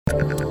I'm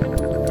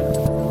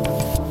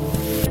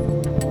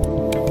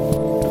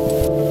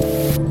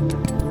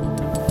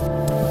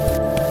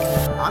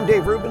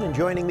Dave Rubin, and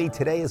joining me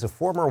today is a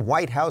former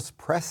White House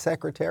press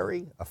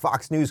secretary, a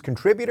Fox News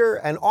contributor,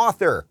 and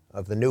author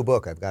of the new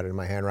book, I've got it in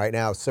my hand right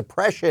now,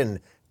 Suppression,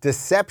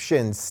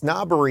 Deception,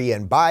 Snobbery,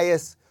 and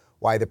Bias,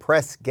 Why the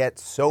Press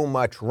Gets So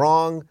Much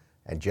Wrong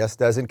and Just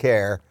Doesn't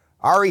Care.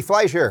 Ari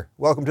Fleischer,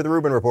 welcome to the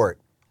Rubin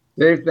Report.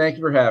 Dave, thank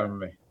you for having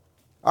me.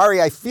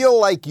 Ari, I feel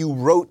like you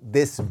wrote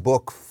this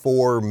book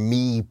for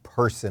me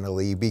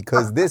personally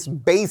because this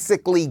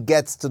basically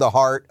gets to the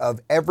heart of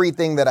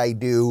everything that I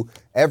do,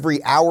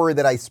 every hour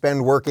that I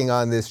spend working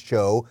on this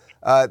show,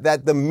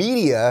 that the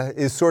media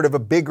is sort of a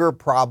bigger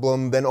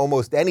problem than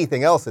almost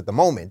anything else at the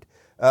moment.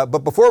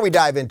 But before we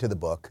dive into the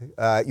book,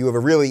 you have a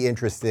really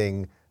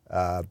interesting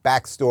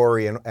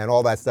backstory and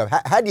all that stuff.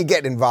 How did you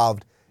get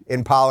involved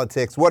in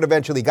politics? What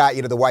eventually got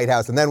you to the White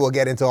House? And then we'll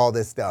get into all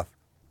this stuff.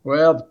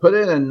 Well, to put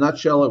it in a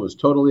nutshell, it was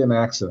totally an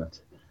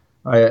accident.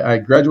 I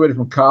graduated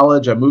from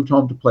college. I moved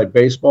home to play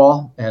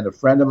baseball, and a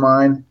friend of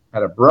mine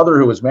had a brother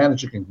who was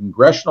managing a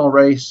congressional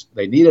race.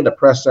 They needed a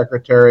press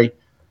secretary.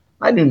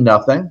 I knew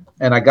nothing,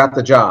 and I got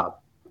the job,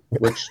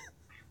 which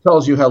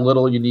tells you how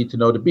little you need to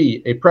know to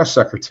be a press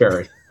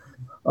secretary.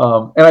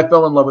 And I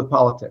fell in love with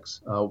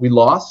politics. We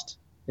lost.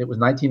 It was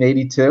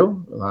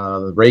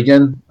 1982.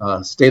 Reagan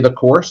stayed the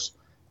course.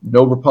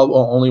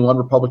 Only one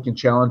Republican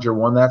challenger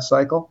won that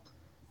cycle.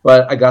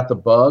 But I got the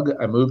bug.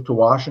 I moved to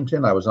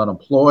Washington. I was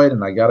unemployed,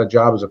 and I got a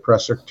job as a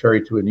press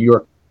secretary to a New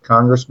York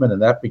congressman, and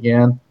that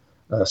began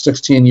a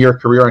 16-year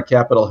career on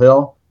Capitol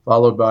Hill,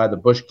 followed by the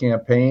Bush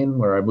campaign,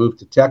 where I moved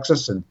to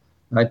Texas in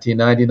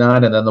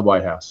 1999, and then the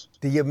White House.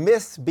 Do you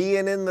miss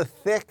being in the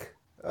thick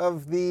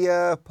of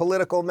the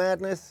political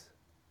madness?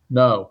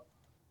 No.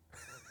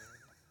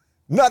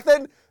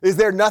 Nothing? Is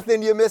there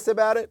nothing you miss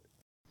about it?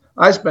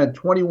 I spent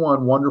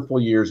 21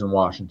 wonderful years in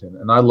Washington,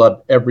 and I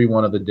loved every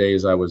one of the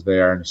days I was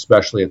there, and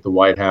especially at the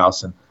White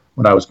House and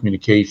when I was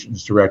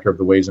communications director of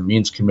the Ways and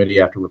Means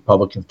Committee after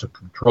Republicans took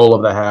control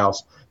of the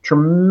House.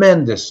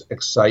 Tremendous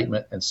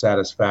excitement and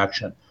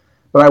satisfaction.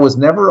 But I was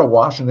never a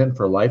Washington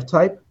for life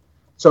type.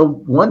 So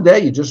one day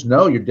you just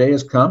know your day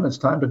has come, it's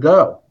time to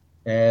go.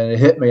 And it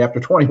hit me after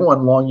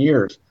 21 long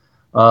years.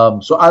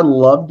 So I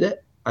loved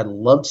it. I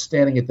loved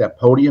standing at that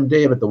podium,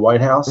 Dave, at the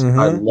White House. Mm-hmm.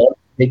 I loved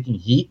taking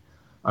heat.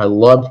 I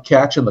loved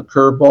catching the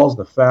curveballs,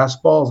 the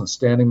fastballs, and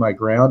standing my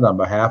ground on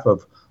behalf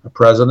of a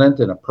president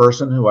and a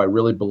person who I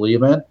really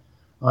believe in.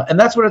 And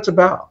that's what it's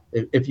about.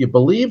 If you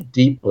believe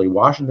deeply,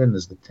 Washington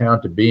is the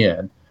town to be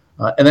in,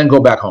 and then go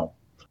back home.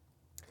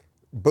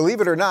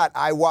 Believe it or not,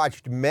 I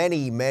watched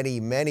many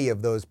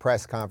of those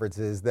press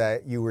conferences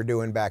that you were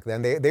doing back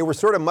then. They were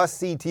sort of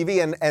must-see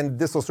TV, and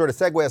this will sort of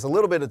segue us a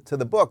little bit to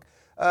the book.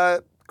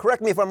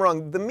 Correct me if I'm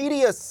wrong. The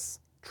media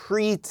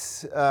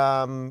treats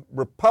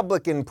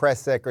Republican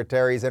press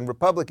secretaries and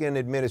Republican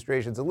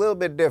administrations a little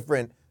bit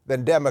different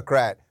than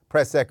Democrat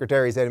press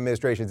secretaries and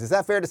administrations. Is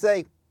that fair to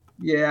say?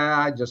 Yeah,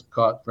 I just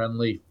caught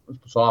friendly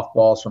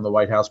softballs from the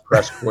White House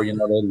press corps. You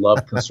know, they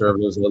love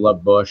conservatives. They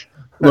love Bush.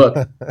 Look,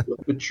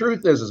 the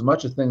truth is, as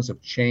much as things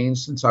have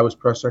changed since I was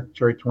press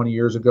secretary 20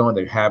 years ago, and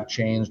they have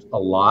changed a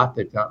lot,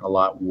 they've gotten a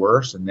lot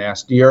worse and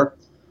nastier.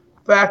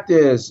 Fact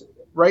is,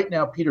 right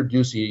now, Peter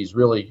Doocy is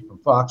really, from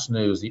Fox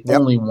News, the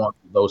only one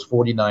of those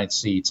 49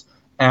 seats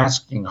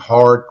asking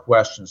hard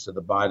questions to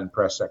the Biden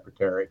press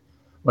secretary.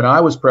 When I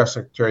was press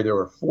secretary, there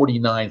were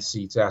 49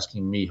 seats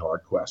asking me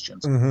hard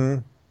questions. Mm-hmm.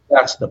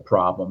 That's the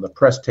problem. The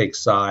press takes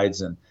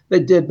sides, and they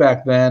did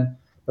back then.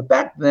 But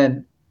back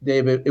then,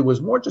 David, it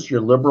was more just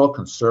your liberal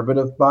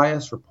conservative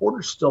bias.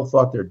 Reporters still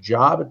thought their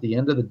job at the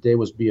end of the day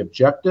was be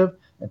objective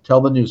and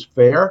tell the news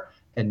fair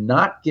and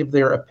not give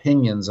their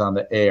opinions on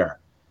the air.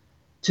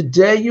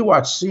 Today, you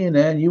watch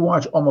CNN, you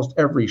watch almost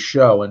every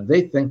show, and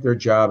they think their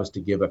job is to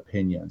give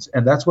opinions.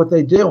 And that's what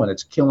they do, and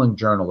it's killing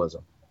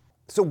journalism.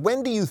 So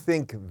when do you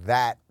think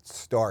that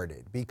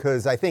started?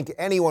 Because I think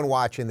anyone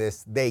watching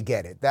this, they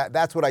get it.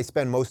 That's what I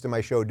spend most of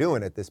my show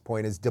doing at this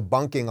point, is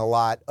debunking a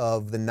lot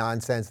of the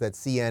nonsense that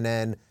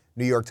CNN,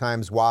 New York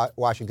Times,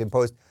 Washington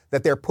Post,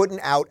 that they're putting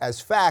out as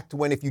fact,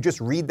 when if you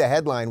just read the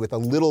headline with a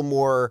little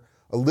more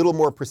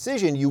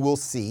precision, you will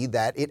see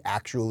that it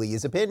actually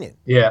is opinion.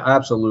 Yeah,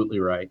 absolutely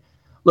right.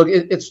 Look,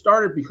 it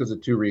started because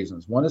of two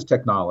reasons. One is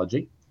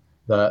technology.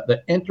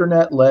 The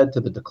internet led to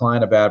the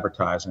decline of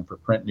advertising for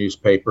print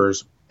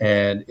newspapers,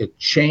 and it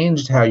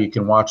changed how you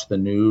can watch the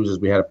news as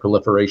we had a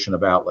proliferation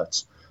of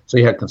outlets. So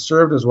you had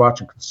conservatives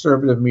watching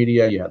conservative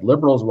media, you had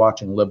liberals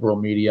watching liberal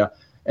media,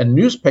 and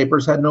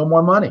newspapers had no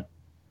more money.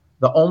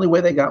 The only way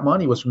they got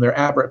money was from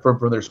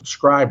their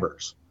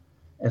subscribers.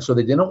 And so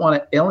they didn't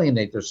want to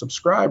alienate their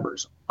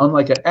subscribers,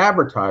 unlike an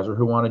advertiser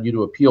who wanted you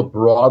to appeal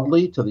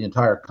broadly to the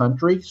entire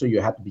country. So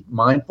you have to be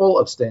mindful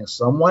of staying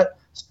somewhat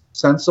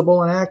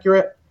sensible and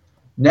accurate.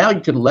 Now you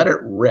could let it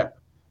rip.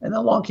 And then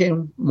along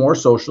came more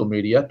social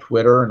media,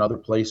 Twitter and other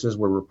places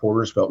where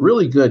reporters felt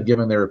really good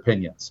giving their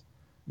opinions.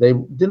 They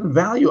didn't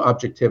value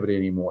objectivity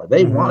anymore.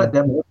 They wanted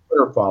them with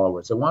Twitter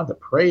followers. They wanted the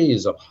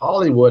praise of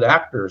Hollywood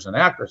actors and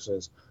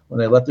actresses when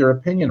they let their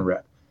opinion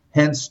rip.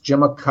 Hence,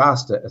 Jim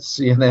Acosta at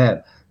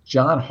CNN,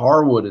 John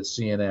Harwood at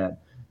CNN.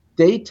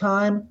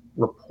 Daytime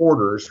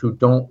reporters who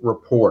don't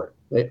report.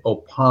 They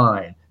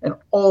opine, and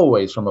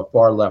always from a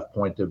far left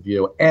point of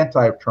view,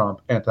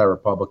 anti-Trump,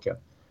 anti-Republican.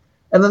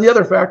 And then the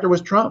other factor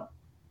was Trump.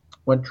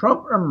 When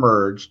Trump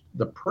emerged,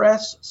 the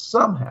press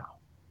somehow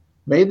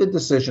made the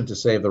decision to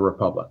save the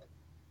republic.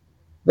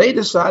 They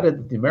decided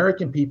that the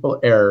American people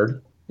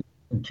erred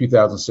in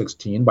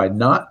 2016 by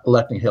not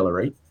electing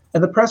Hillary,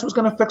 and the press was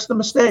going to fix the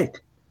mistake.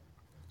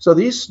 So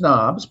these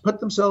snobs put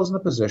themselves in a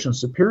position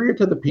superior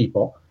to the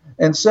people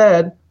and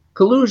said,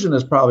 collusion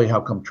is probably how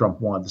come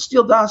Trump won. The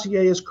Steele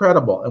dossier is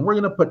credible, and we're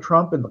going to put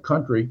Trump in the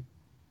country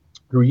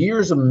through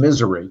years of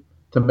misery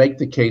to make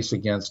the case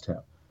against him.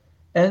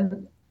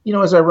 And, you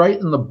know, as I write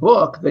in the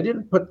book, they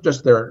didn't put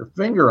just their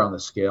finger on the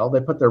scale.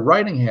 They put their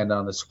writing hand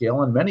on the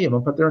scale, and many of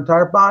them put their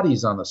entire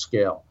bodies on the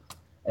scale.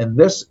 And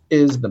this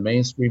is the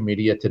mainstream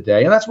media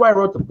today. And that's why I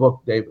wrote the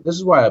book, Dave. This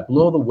is why I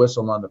blow the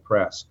whistle on the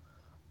press.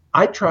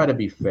 I try to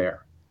be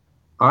fair.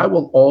 I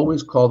will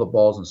always call the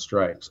balls and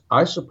strikes.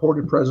 I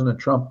supported President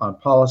Trump on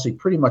policy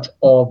pretty much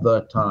all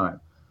the time.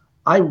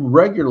 I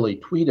regularly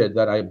tweeted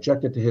that I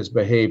objected to his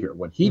behavior.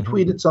 When he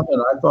tweeted something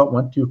I thought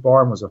went too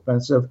far and was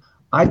offensive,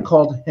 I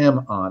called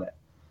him on it.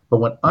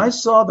 But when I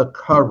saw the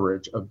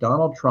coverage of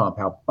Donald Trump,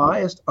 how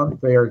biased,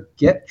 unfair,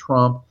 get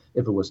Trump,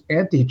 if it was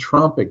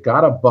anti-Trump, it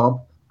got a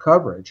bump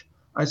coverage,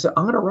 I said,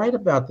 I'm going to write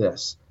about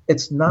this.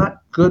 It's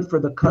not good for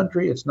the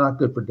country. It's not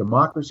good for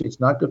democracy. It's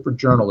not good for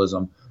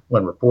journalism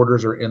when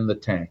reporters are in the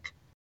tank.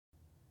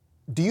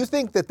 Do you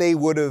think that they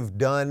would have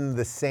done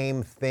the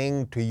same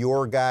thing to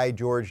your guy,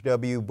 George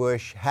W.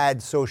 Bush,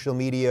 had social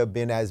media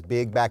been as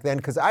big back then?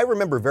 Because I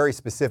remember very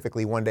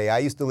specifically one day, I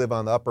used to live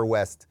on the Upper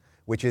West,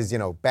 which is, you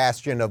know,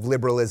 bastion of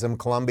liberalism,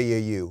 Columbia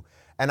U.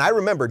 And I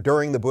remember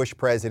during the Bush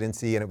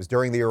presidency, and it was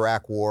during the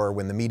Iraq War,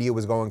 when the media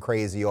was going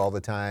crazy all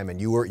the time, and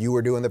you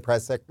were doing the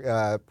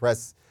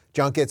press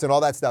junkets and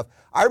all that stuff.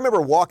 I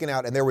remember walking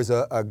out, and there was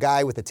a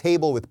guy with a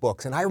table with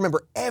books, and I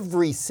remember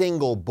every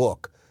single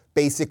book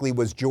basically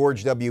was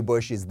George W.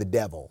 Bush is the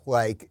devil,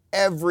 like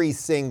every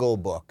single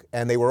book,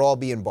 and they were all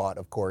being bought,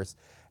 of course.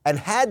 And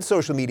had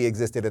social media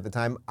existed at the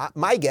time,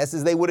 my guess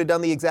is they would have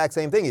done the exact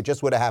same thing. It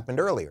just would have happened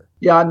earlier.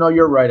 Yeah, I know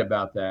you're right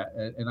about that.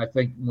 And I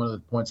think one of the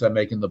points I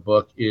make in the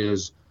book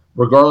is,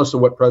 regardless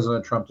of what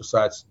President Trump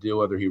decides to do,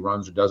 whether he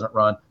runs or doesn't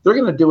run, they're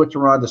going to do it to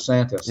Ron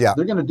DeSantis. Yeah.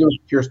 They're going to do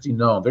it to Kristi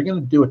Noem. They're going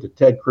to do it to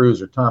Ted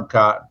Cruz or Tom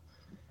Cotton.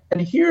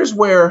 And here's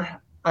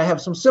where I have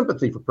some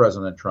sympathy for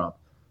President Trump.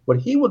 What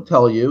he will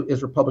tell you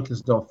is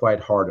Republicans don't fight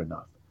hard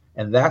enough.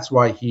 And that's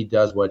why he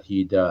does what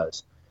he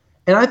does.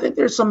 And I think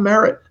there's some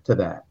merit to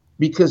that,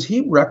 because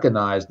he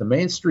recognized the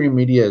mainstream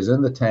media is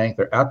in the tank.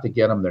 They're out to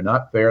get him. They're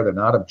not fair. They're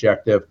not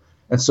objective.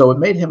 And so it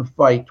made him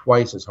fight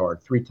twice as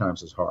hard, 3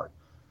 times as hard.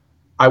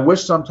 I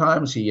wish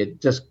sometimes he had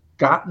just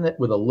gotten it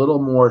with a little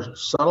more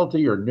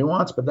subtlety or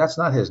nuance, but that's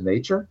not his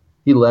nature.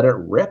 He let it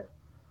rip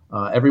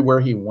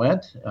everywhere he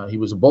went. He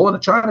was a bull in a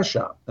china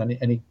shop, and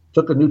he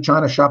took a new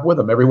china shop with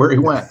him everywhere he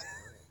went.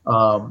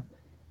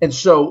 And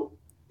so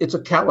it's a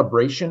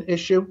calibration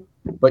issue.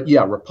 But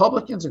yeah,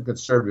 Republicans and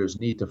conservatives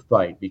need to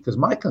fight, because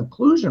my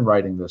conclusion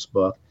writing this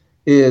book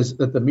is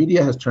that the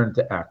media has turned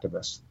to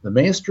activists. The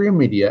mainstream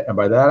media, and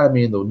by that I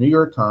mean the New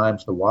York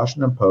Times, the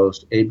Washington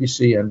Post,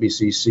 ABC,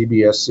 NBC,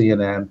 CBS,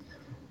 CNN,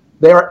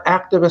 they are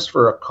activists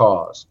for a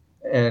cause,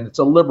 and it's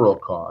a liberal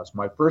cause.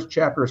 My first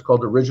chapter is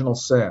called Original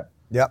Sin.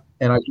 Yep.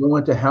 And I go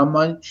into how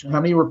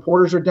many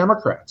reporters are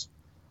Democrats.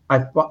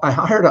 I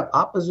hired an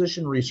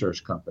opposition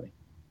research company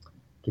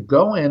to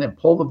go in and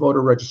pull the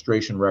voter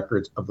registration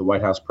records of the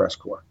White House press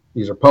corps.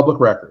 These are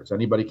public records.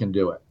 Anybody can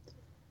do it.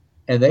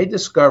 And they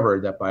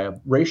discovered that by a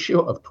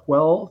ratio of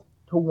 12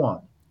 to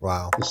 1,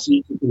 wow, the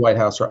seats of the White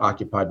House are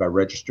occupied by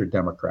registered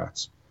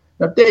Democrats.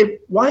 Now, Dave,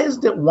 why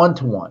isn't it 1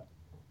 to 1?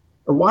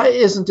 Or why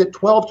isn't it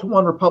 12 to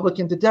 1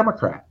 Republican to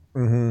Democrat?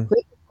 Mm-hmm.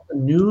 The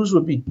news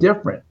would be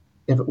different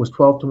if it was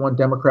 12 to 1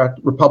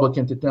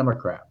 Republican to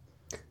Democrat.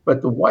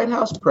 But the White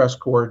House press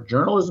corps,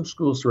 journalism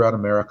schools throughout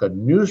America,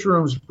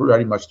 newsrooms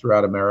pretty much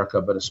throughout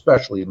America, but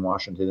especially in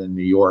Washington and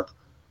New York,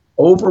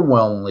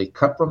 overwhelmingly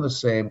cut from the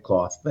same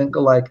cloth, think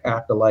alike,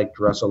 act alike,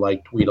 dress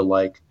alike, tweet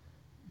alike,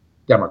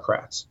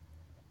 Democrats.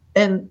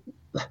 And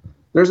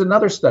there's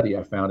another study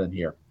I found in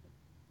here.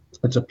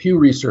 It's a Pew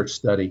Research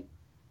study.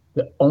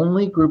 The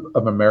only group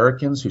of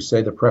Americans who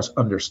say the press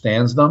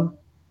understands them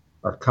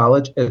are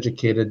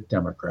college-educated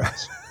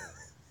Democrats.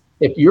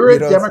 If you're a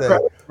Democrat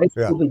with a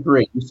high school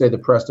degree, you say the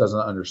press doesn't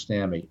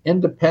understand me.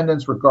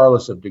 Independents,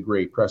 regardless of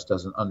degree, press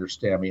doesn't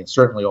understand me, and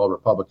certainly all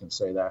Republicans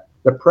say that.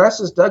 The press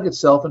has dug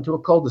itself into a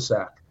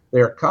cul-de-sac.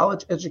 They are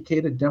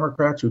college-educated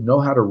Democrats who know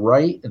how to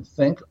write and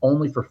think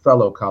only for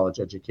fellow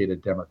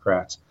college-educated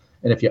Democrats.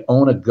 And if you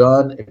own a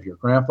gun, if your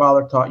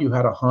grandfather taught you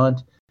how to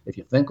hunt, if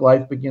you think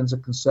life begins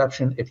at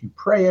conception, if you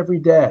pray every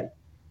day,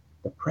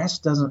 the press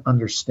doesn't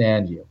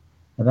understand you.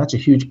 And that's a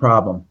huge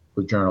problem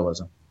with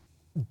journalism.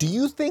 Do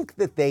you think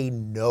that they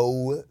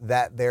know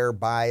that they're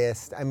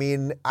biased? I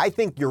mean, I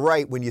think you're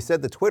right. When you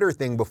said the Twitter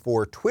thing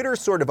before, Twitter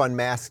sort of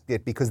unmasked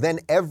it because then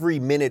every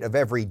minute of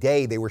every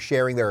day they were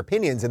sharing their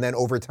opinions. And then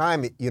over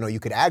time, you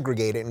could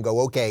aggregate it and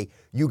go, okay,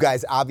 you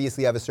guys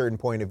obviously have a certain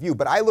point of view.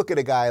 But I look at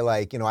a guy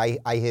like,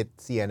 I hit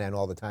CNN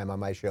all the time on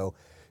my show.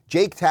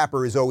 Jake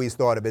Tapper is always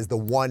thought of as the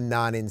one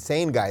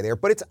non-insane guy there,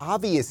 but it's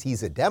obvious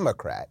he's a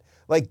Democrat.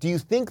 Like, do you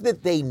think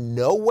that they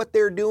know what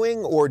they're doing,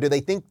 or do you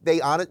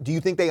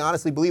think they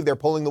honestly believe they're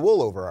pulling the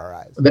wool over our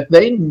eyes?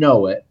 They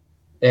know it,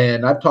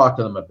 and I've talked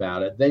to them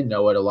about it. They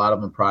know it. A lot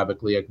of them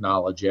privately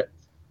acknowledge it,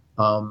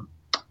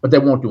 but they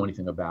won't do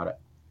anything about it.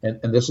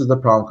 And this is the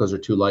problem because they're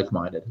too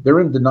like-minded. They're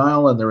in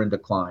denial and they're in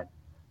decline.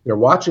 They're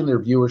watching their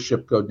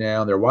viewership go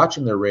down. They're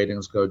watching their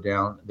ratings go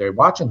down. They're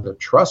watching the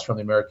trust from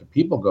the American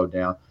people go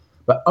down.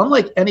 But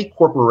unlike any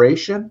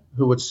corporation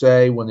who would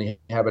say when they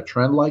have a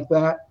trend like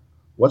that,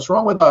 what's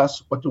wrong with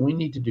us? What do we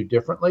need to do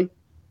differently?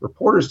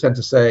 Reporters tend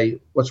to say,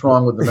 what's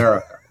wrong with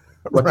America?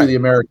 What do the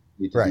Americans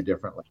need to do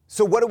differently?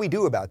 So what do we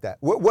do about that?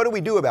 What do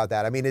we do about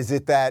that? I mean, is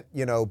it that,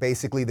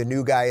 basically the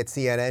new guy at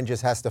CNN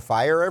just has to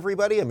fire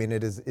everybody? I mean,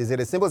 is it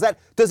as simple as that?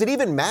 Does it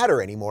even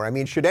matter anymore? I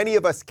mean, should any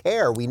of us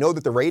care? We know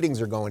that the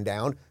ratings are going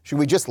down. Should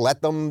we just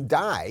let them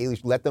die?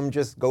 Let them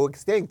just go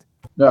extinct?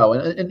 No,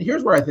 and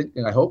here's where I think,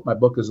 and I hope my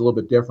book is a little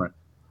bit different.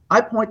 I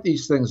point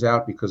these things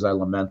out because I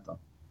lament them.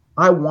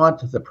 I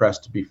want the press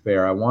to be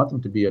fair. I want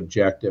them to be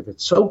objective.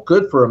 It's so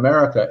good for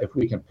America if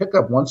we can pick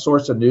up one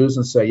source of news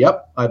and say,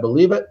 yep, I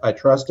believe it. I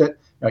trust it.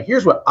 Now,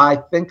 here's what I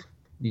think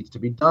needs to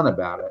be done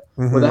about it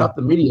without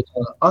the media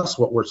telling us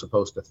what we're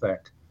supposed to think.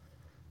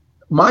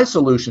 My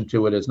solution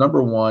to it is,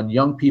 number one,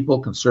 young people,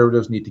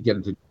 conservatives need to get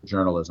into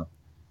journalism.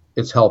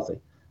 It's healthy.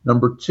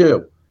 Number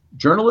two,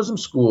 journalism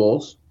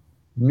schools,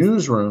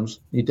 newsrooms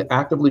need to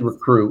actively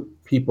recruit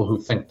people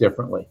who think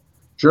differently.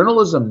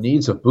 Journalism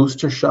needs a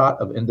booster shot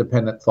of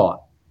independent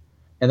thought.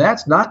 And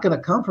that's not going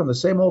to come from the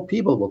same old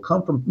people. It will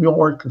come from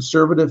more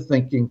conservative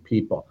thinking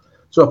people.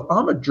 So if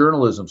I'm a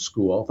journalism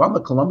school, if I'm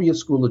the Columbia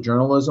School of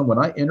Journalism, when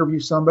I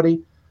interview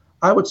somebody,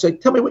 I would say,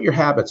 tell me what your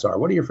habits are.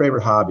 What are your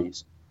favorite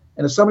hobbies?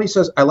 And if somebody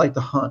says, I like to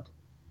hunt,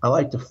 I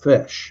like to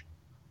fish,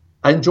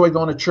 I enjoy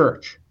going to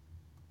church.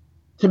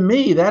 To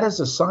me, that is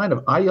a sign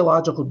of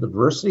ideological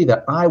diversity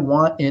that I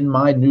want in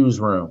my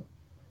newsroom.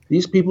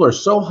 These people are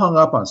so hung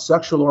up on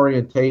sexual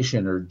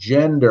orientation or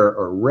gender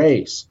or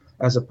race,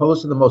 as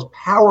opposed to the most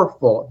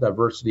powerful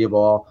diversity of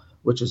all,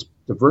 which is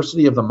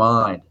diversity of the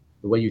mind,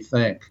 the way you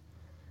think.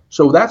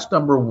 So that's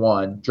number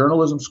one.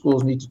 Journalism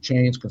schools need to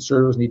change.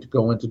 Conservatives need to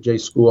go into J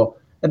school.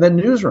 And then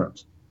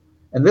newsrooms.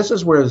 And this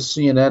is where the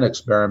CNN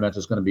experiment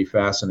is going to be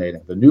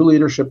fascinating. The new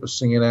leadership of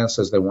CNN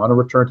says they want to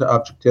return to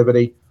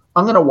objectivity.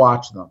 I'm going to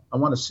watch them. I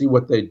want to see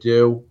what they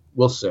do.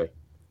 We'll see.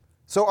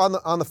 So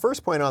on the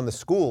first point on the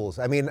schools,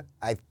 I mean,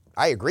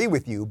 I agree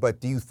with you,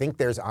 but do you think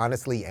there's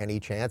honestly any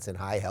chance in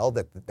high hell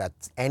that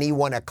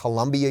anyone at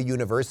Columbia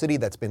University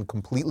that's been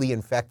completely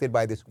infected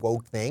by this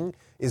woke thing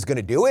is going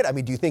to do it? I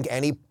mean, do you think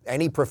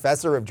any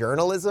professor of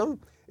journalism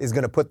is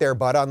going to put their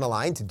butt on the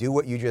line to do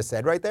what you just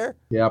said right there?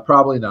 Yeah,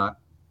 probably not.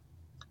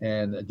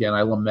 And again,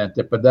 I lament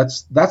it, but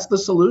that's the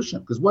solution.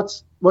 Because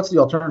what's the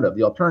alternative?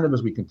 The alternative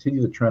is we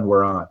continue the trend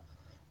we're on.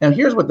 And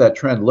here's what that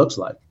trend looks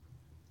like.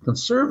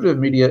 Conservative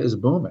media is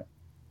booming.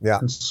 Yeah.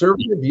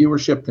 Conservative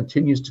viewership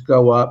continues to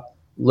go up.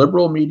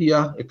 Liberal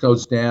media, it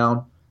goes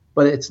down.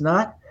 But it's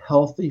not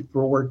healthy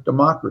for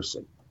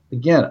democracy.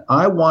 Again,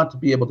 I want to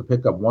be able to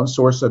pick up one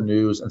source of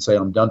news and say,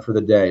 I'm done for the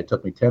day. It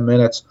took me 10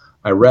 minutes.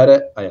 I read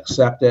it. I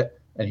accept it.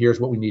 And here's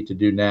what we need to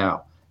do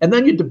now. And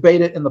then you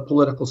debate it in the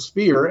political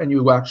sphere, and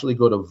you actually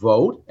go to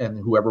vote, and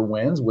whoever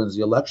wins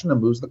the election and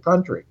moves the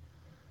country.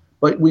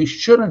 But we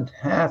shouldn't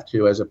have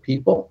to, as a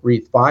people,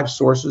 read 5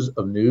 sources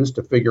of news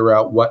to figure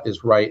out what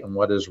is right and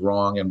what is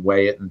wrong and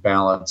weigh it and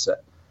balance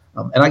it.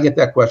 And I get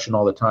that question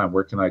all the time.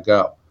 Where can I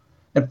go?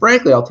 And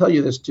frankly, I'll tell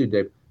you this too,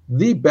 Dave.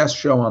 The best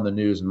show on the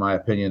news, in my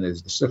opinion,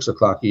 is the 6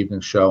 o'clock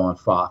evening show on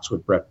Fox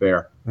with Bret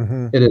Baier.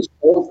 It is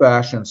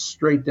old-fashioned,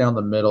 straight down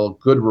the middle,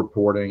 good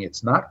reporting.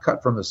 It's not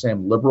cut from the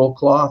same liberal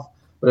cloth,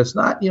 but it's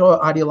not, an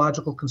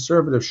ideological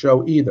conservative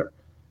show either.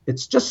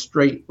 It's just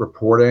straight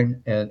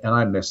reporting, and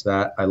I miss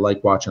that. I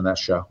like watching that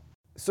show.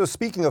 So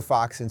speaking of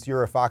Fox, since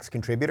you're a Fox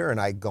contributor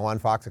and I go on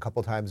Fox a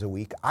couple times a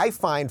week, I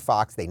find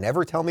Fox, they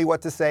never tell me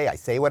what to say. I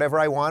say whatever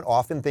I want,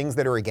 often things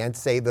that are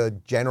against, say, the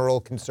general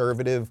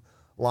conservative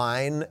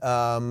line.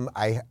 I'm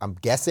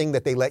guessing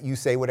that they let you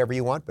say whatever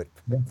you want, but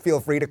feel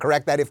free to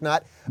correct that if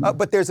not.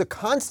 But there's a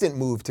constant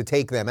move to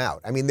take them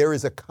out. I mean, there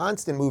is a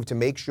constant move to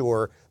make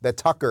sure that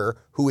Tucker,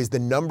 who is the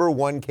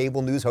 #1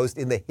 cable news host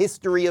in the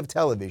history of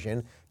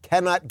television,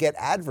 cannot get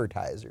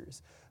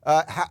advertisers.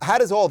 How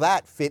does all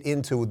that fit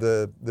into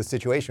the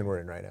situation we're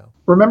in right now?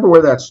 Remember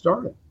where that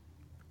started.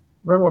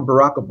 Remember when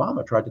Barack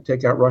Obama tried to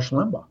take out Rush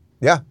Limbaugh?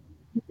 Yeah.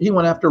 He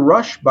went after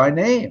Rush by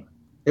name.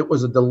 It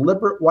was a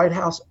deliberate White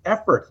House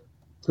effort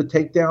to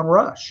take down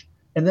Rush.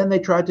 And then they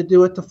tried to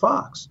do it to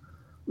Fox.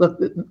 Look,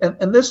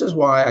 and this is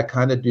why I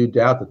kind of do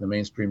doubt that the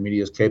mainstream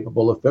media is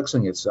capable of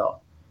fixing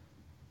itself.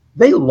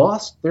 They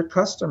lost their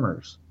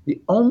customers.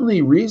 The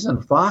only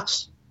reason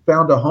Fox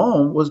found a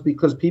home was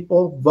because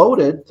people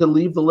voted to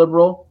leave the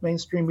liberal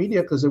mainstream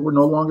media because they were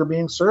no longer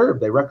being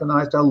served. They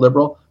recognized how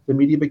liberal the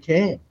media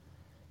became.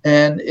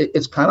 And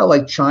it's kind of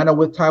like China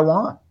with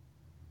Taiwan.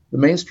 The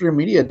mainstream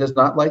media does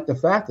not like the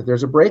fact that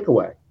there's a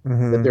breakaway,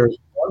 that there's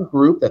one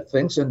group that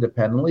thinks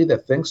independently,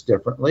 that thinks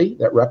differently,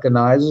 that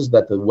recognizes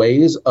that the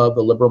ways of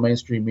the liberal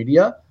mainstream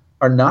media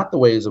are not the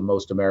ways of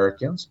most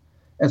Americans.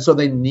 And so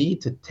they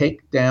need to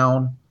take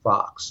down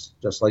Fox,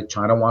 just like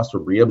China wants to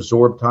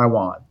reabsorb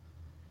Taiwan.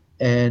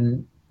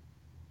 And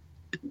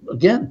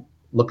again,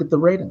 look at the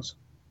ratings.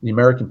 The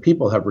American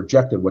people have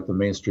rejected what the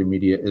mainstream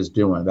media is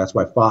doing. That's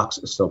why Fox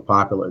is so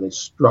popular. They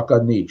struck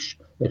a niche.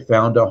 They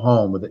found a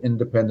home with an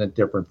independent,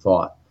 different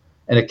thought.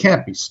 And it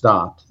can't be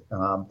stopped.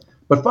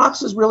 But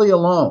Fox is really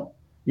alone.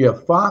 You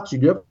have Fox, you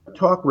do have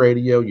talk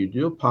radio, you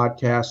do have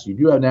podcasts, you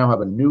do now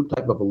have a new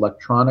type of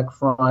electronic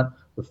front,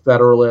 the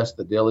Federalist,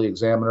 the Daily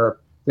Examiner,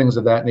 things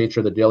of that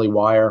nature, the Daily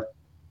Wire.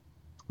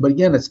 But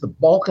again, it's the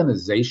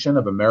balkanization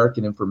of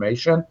American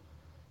information.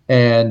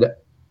 And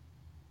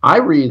I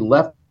read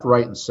left,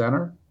 right, and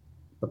center.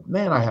 But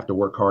man, I have to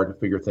work hard to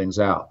figure things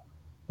out.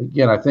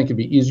 Again, I think it'd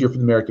be easier for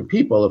the American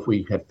people if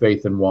we had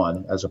faith in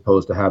one as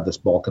opposed to have this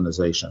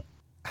balkanization.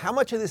 How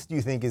much of this do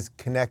you think is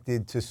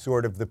connected to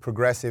sort of the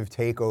progressive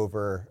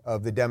takeover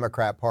of the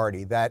Democrat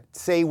Party? That,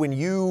 say, when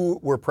you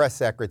were press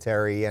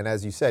secretary, and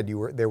as you said,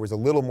 there was a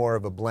little more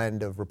of a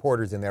blend of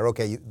reporters in there.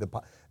 Okay,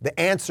 the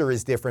answer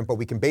is different, but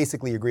we can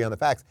basically agree on the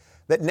facts.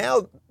 That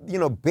now,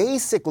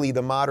 basically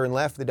the modern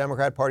left, the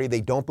Democrat Party,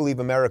 they don't believe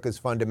America's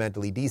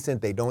fundamentally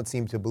decent. They don't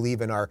seem to believe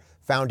in our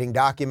founding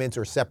documents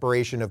or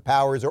separation of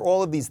powers or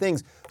all of these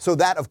things. So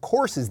that, of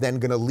course, is then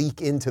going to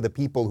leak into the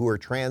people who are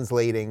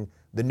translating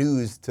the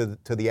news to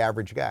the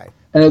average guy.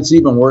 And it's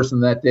even worse than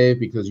that, Dave,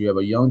 because you have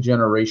a young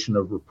generation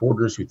of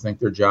reporters who think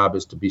their job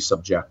is to be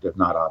subjective,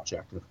 not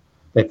objective.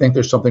 They think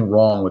there's something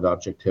wrong with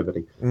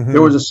objectivity. Mm-hmm.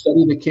 There was a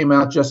study that came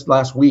out just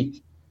last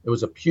week. It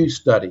was a Pew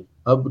study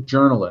of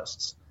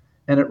journalists,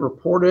 and it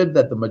reported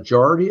that the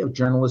majority of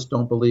journalists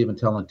don't believe in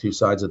telling two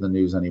sides of the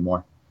news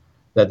anymore,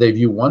 that they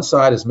view one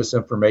side as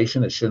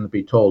misinformation that shouldn't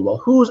be told. Well,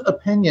 whose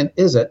opinion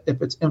is it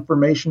if it's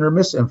information or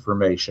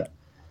misinformation?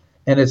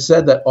 And it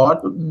said that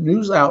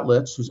news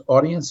outlets whose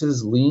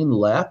audiences lean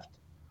left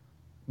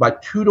by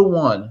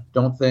 2-to-1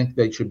 don't think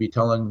they should be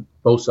telling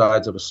both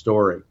sides of a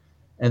story.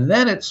 And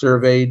then it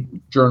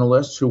surveyed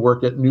journalists who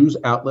work at news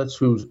outlets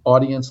whose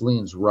audience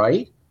leans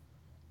right.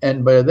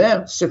 And by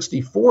then,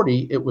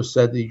 60-40, it was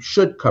said that you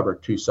should cover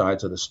two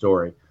sides of the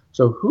story.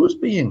 So who's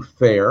being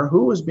fair,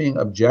 who is being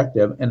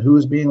objective, and who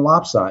is being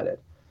lopsided?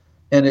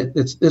 And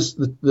it's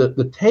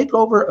the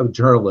takeover of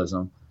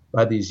journalism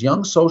by these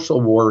young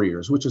social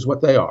warriors, which is what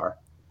they are,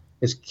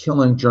 is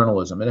killing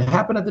journalism. And it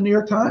happened at the New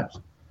York Times.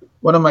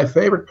 One of my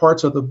favorite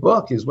parts of the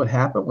book is what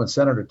happened when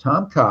Senator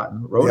Tom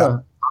Cotton wrote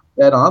a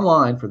op-ed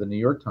online for the New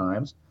York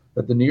Times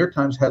that the New York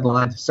Times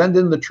headlined, "Send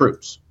in the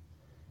Troops."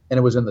 And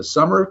it was in the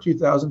summer of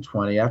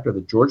 2020 after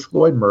the George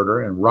Floyd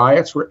murder, and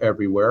riots were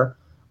everywhere.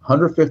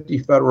 150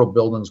 federal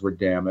buildings were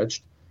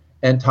damaged.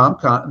 And Tom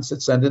Cotton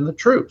said, "Send in the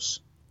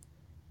troops."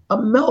 A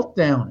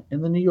meltdown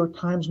in the New York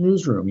Times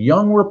newsroom.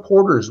 Young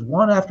reporters,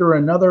 one after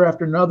another,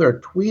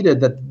 tweeted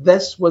that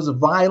this was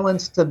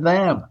violence to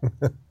them.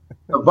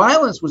 The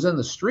violence was in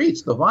the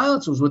streets. The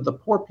violence was with the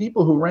poor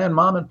people who ran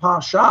mom and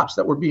pop shops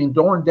that were being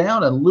torn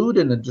down and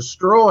looted and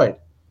destroyed.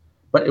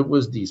 But it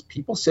was these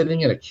people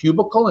sitting in a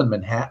cubicle in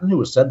Manhattan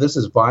who said this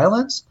is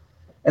violence.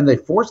 And they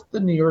forced the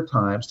New York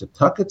Times to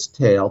tuck its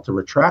tail, to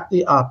retract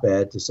the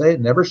op-ed, to say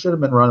it never should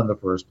have been run in the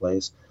first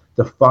place,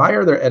 to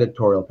fire their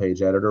editorial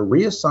page editor,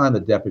 reassign the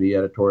deputy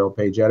editorial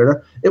page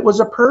editor. It was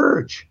a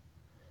purge.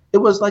 It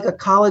was like a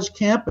college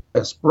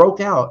campus broke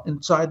out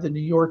inside the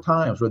New York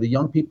Times, where the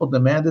young people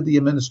demanded the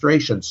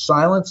administration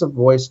silence a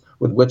voice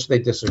with which they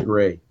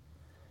disagree.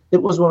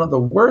 It was one of the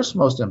worst,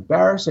 most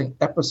embarrassing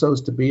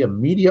episodes to be a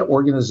media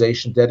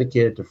organization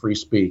dedicated to free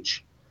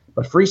speech.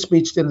 But free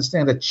speech didn't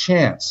stand a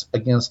chance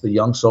against the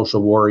young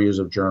social warriors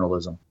of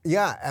journalism.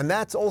 Yeah, and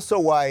that's also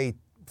why,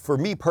 for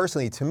me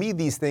personally, to me,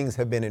 these things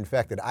have been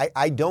infected.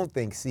 I don't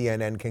think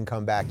CNN can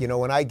come back.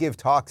 When I give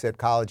talks at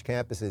college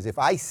campuses, if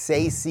I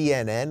say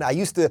CNN, I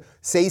used to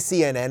say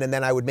CNN and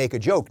then I would make a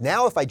joke.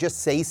 Now, if I just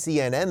say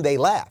CNN, they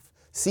laugh.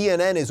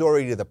 CNN is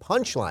already the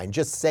punchline.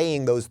 Just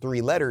saying those three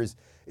letters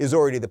is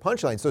already the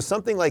punchline. So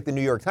something like the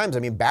New York Times,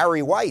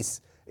 Barry Weiss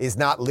is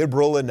not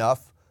liberal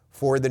enough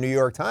for the New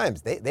York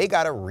Times. They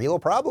got a real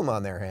problem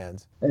on their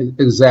hands.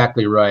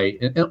 Exactly right.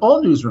 And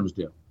all newsrooms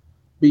do.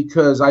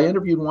 Because I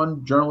interviewed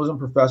one journalism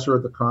professor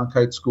at the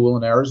Cronkite School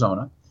in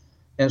Arizona,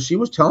 and she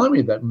was telling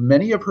me that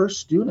many of her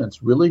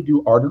students really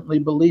do ardently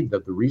believe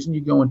that the reason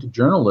you go into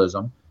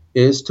journalism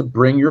is to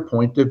bring your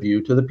point of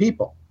view to the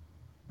people,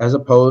 as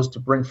opposed to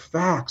bring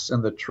facts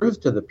and the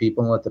truth to the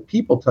people and let the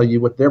people tell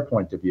you what their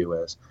point of view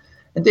is.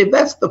 And Dave,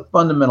 that's the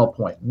fundamental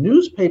point.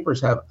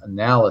 Newspapers have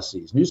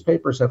analyses.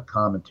 Newspapers have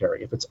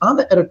commentary. If it's on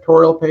the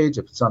editorial page,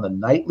 if it's on the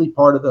nightly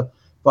part of the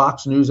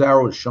Fox News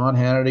Hour with Sean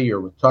Hannity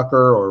or with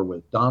Tucker or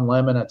with Don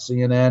Lemon at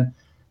CNN,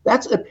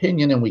 that's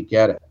opinion and we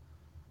get it.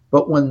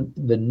 But when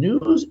the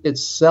news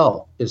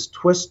itself is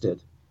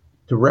twisted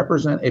to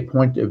represent a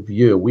point of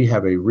view, we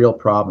have a real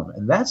problem.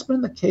 And that's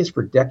been the case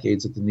for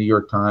decades at the New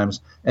York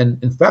Times.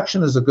 And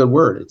infection is a good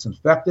word. It's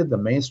infected the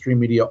mainstream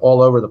media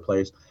all over the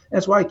place. And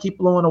that's why I keep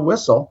blowing a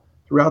whistle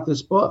throughout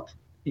this book.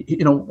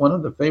 You know, one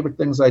of the favorite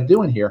things I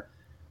do in here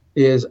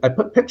is I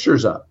put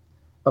pictures up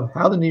of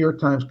how the New York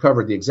Times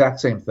covered the exact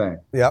same thing.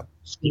 Yep.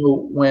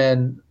 So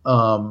when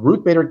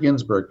Ruth Bader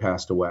Ginsburg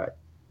passed away,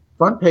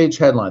 front page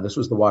headline, this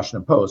was the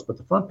Washington Post, but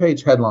the front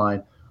page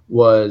headline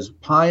was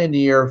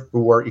 "Pioneer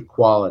for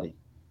Equality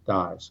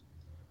Dies."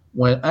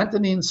 When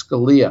Antonin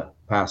Scalia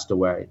passed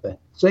away, the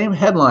same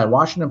headline,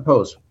 Washington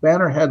Post,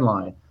 banner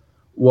headline,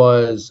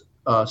 was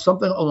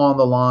something along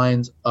the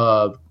lines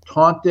of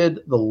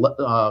taunted,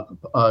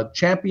 the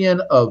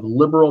champion of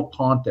liberal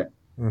taunting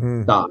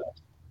died.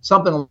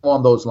 Something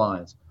along those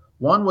lines.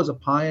 One was a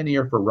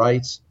pioneer for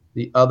rights,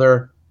 the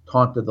other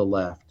taunted the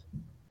left.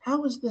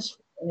 How is this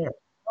fair?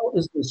 How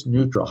is this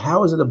neutral?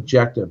 How is it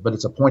objective? But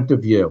it's a point of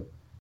view,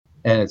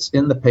 and it's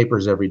in the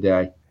papers every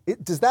day.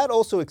 Does that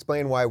also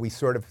explain why we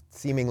sort of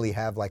seemingly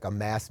have like a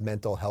mass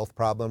mental health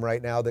problem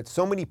right now, that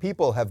so many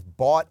people have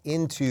bought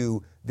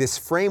into this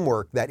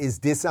framework that is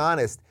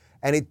dishonest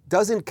and it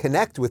doesn't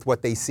connect with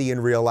what they see in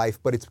real life,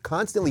 but it's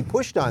constantly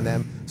pushed on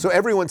them, so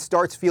everyone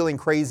starts feeling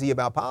crazy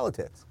about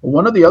politics?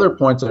 One of the other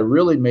points I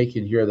really make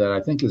in here that I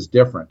think is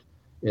different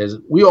is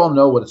we all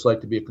know what it's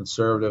like to be a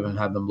conservative and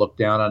have them look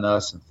down on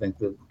us and think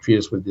that treat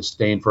us with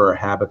disdain for our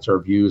habits, our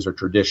views, our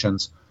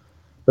traditions.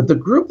 But the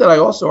group that I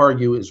also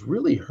argue is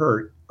really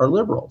hurt are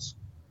liberals.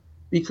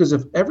 Because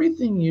if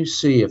everything you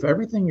see, if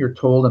everything you're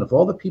told, and if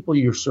all the people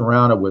you're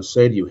surrounded with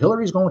say to you,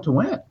 Hillary's going to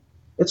win,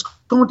 it's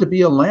going to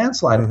be a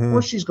landslide. Of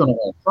course she's going to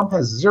win. Trump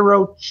has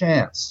zero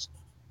chance.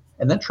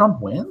 And then Trump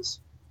wins?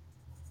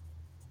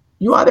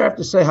 You either have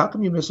to say, how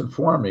come you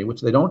misinformed me,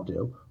 which they don't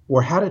do,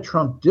 or how did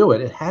Trump do it?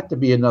 It had to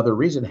be another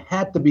reason. It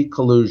had to be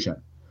collusion.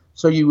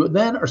 So you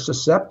then are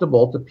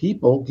susceptible to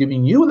people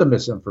giving you the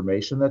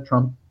misinformation that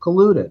Trump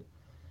colluded.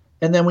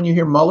 And then when you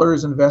hear Mueller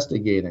is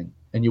investigating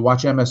and you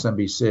watch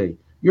MSNBC,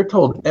 you're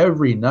told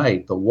every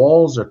night the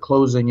walls are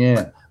closing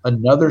in,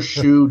 another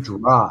shoe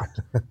dropped,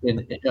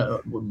 and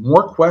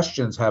more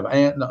questions have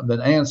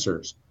than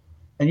answers.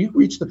 And you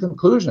reach the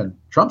conclusion,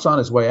 Trump's on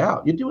his way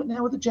out. You do it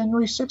now with the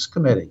January 6th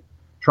committee.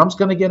 Trump's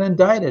going to get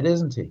indicted,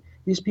 isn't he?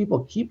 These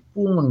people keep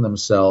fooling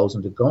themselves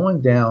into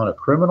going down a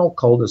criminal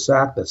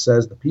cul-de-sac that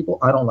says the people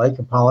I don't like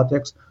in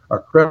politics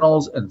are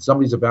criminals and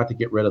somebody's about to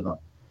get rid of them.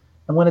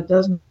 And when it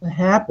doesn't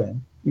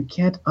happen, you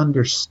can't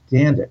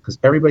understand it because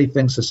everybody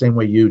thinks the same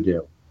way you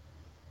do.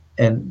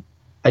 And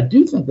I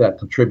do think that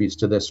contributes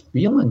to this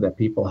feeling that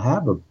people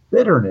have of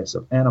bitterness,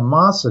 of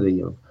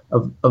animosity,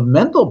 of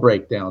mental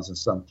breakdowns in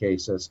some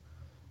cases,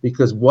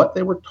 because what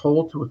they were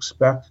told to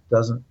expect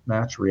doesn't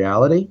match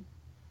reality.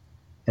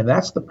 And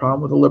that's the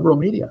problem with the liberal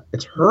media.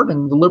 It's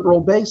hurting the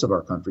liberal base of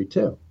our country,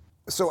 too.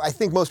 So I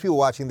think most people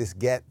watching this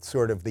get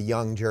sort of the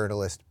young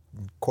journalist,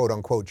 quote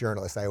unquote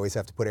journalist. I always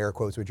have to put air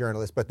quotes with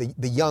journalists, but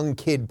the young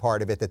kid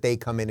part of it, that they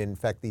come in and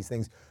infect these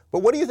things. But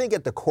what do you think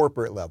at the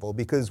corporate level?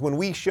 Because when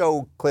we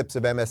show clips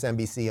of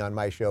MSNBC on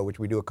my show, which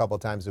we do a couple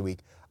times a week,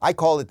 I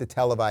call it the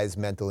televised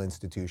mental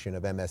institution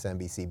of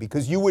MSNBC,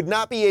 because you would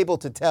not be able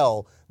to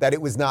tell that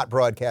it was not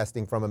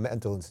broadcasting from a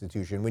mental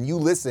institution when you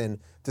listen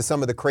to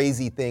some of the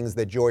crazy things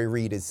that Joy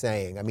Reid is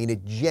saying. I mean,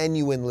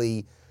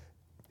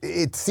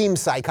 it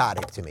seems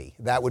psychotic to me.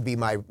 That would be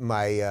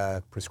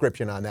my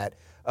prescription on that.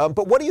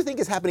 But what do you think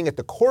is happening at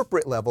the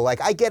corporate level?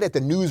 Like, I get at the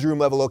newsroom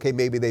level, okay,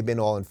 maybe they've been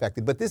all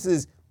infected, but this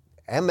is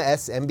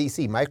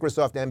MSNBC,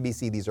 Microsoft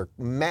NBC. These are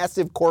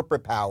massive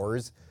corporate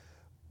powers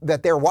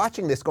that they're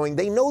watching this going,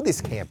 they know this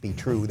can't be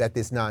true, that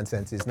this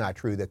nonsense is not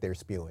true that they're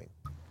spewing.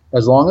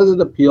 As long as it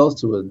appeals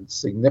to a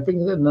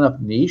significant enough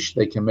niche,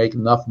 they can make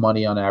enough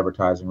money on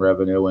advertising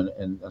revenue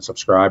and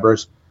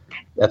subscribers.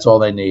 That's all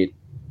they need.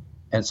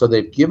 And so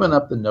they've given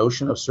up the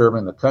notion of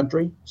serving the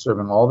country,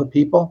 serving all the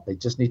people. They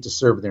just need to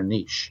serve their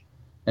niche.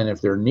 And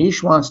if their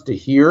niche wants to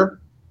hear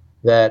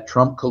that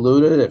Trump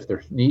colluded, if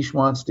their niche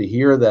wants to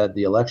hear that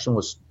the election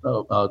was,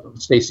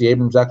 Stacey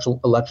Abrams'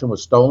 actual election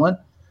was stolen,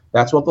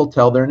 that's what they'll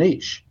tell their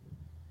niche.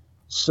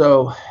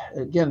 So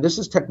again, this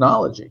is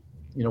technology.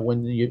 You know,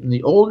 in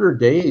the older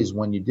days,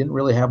 when you didn't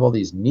really have all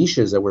these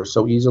niches that were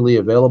so easily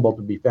available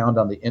to be found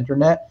on the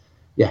internet,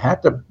 you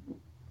had to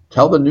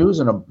tell the news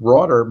in a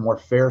broader, more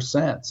fair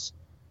sense.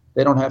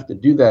 They don't have to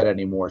do that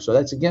anymore. So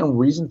that's, again, a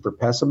reason for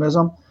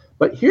pessimism.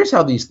 But here's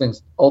how these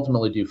things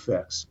ultimately do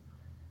fix.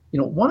 You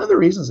know, one of the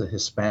reasons the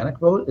Hispanic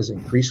vote is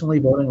increasingly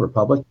voting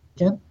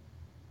Republican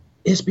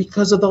is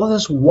because of all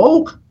this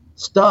woke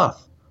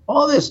stuff.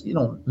 All this, you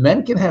know,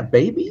 men can have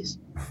babies.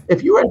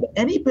 If you have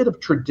any bit of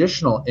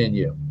traditional in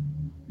you,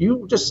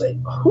 you just say,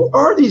 who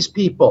are these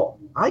people?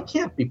 I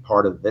can't be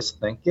part of this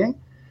thinking.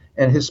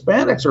 And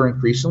Hispanics are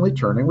increasingly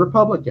turning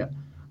Republican.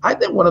 I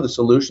think one of the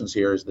solutions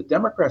here is the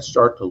Democrats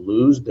start to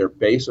lose their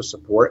base of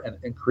support and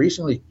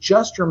increasingly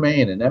just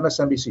remain, and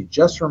MSNBC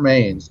just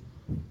remains,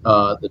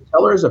 the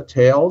tellers of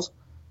tales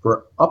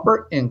for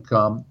upper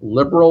income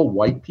liberal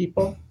white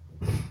people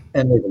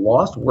And they've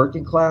lost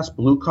working class,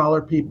 blue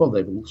collar people.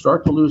 They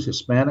start to lose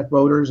Hispanic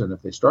voters. And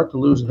if they start to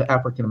lose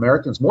African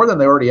Americans more than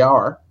they already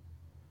are,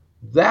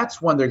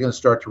 that's when they're going to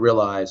start to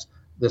realize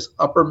this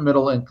upper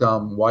middle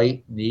income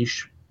white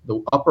niche,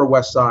 the Upper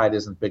West Side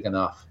isn't big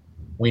enough.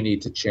 We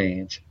need to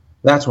change.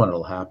 That's when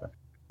it'll happen.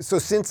 So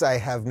since I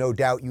have no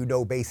doubt you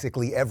know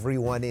basically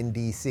everyone in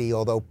D.C.,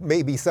 although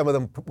maybe some of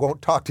them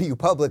won't talk to you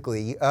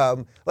publicly,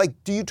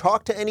 do you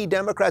talk to any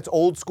Democrats,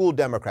 old school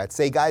Democrats,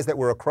 say guys that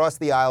were across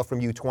the aisle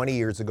from you 20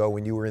 years ago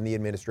when you were in the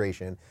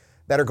administration,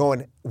 that are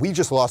going, we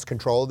just lost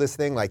control of this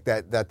thing, like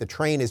that the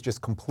train is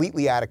just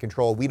completely out of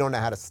control. We don't know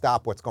how to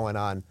stop what's going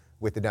on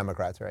with the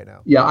Democrats right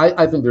now? Yeah,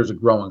 I think there's a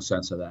growing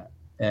sense of that.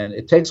 And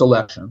it takes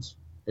elections.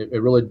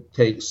 It really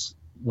takes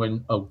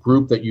when a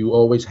group that you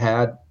always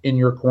had in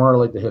your corner,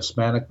 like the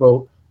Hispanic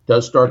vote,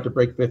 does start to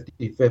break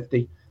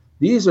 50-50.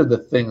 These are the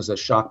things that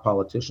shock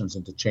politicians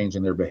into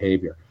changing their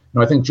behavior.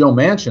 Now, I think Joe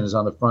Manchin is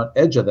on the front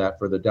edge of that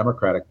for the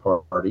Democratic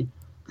Party.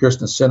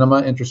 Kyrsten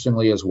Sinema,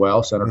 interestingly, as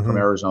well, senator from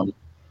Arizona.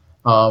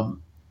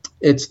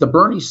 It's the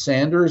Bernie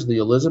Sanders, the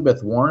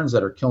Elizabeth Warrens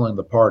that are killing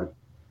the party.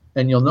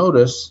 And you'll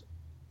notice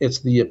it's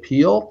the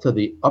appeal to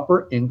the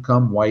upper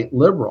income white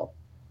liberal.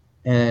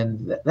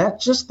 And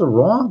that's just the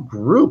wrong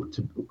group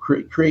to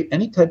create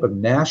any type of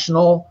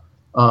national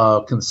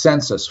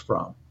consensus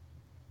from.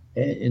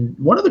 And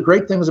one of the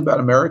great things about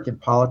American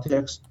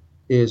politics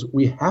is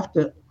we have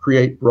to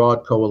create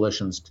broad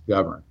coalitions to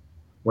govern.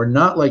 We're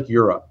not like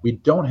Europe. We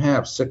don't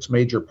have 6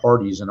 major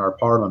parties in our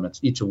parliaments,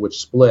 each of which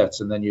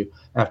splits, and then you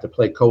have to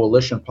play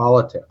coalition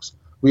politics.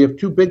 We have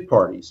 2 big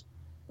parties.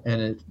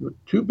 And if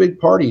 2 big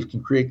parties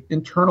can create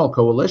internal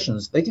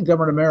coalitions, they can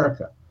govern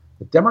America.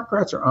 The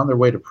Democrats are on their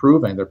way to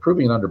proving, they're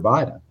proving it under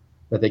Biden,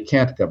 that they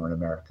can't govern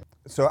America.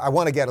 So I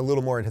want to get a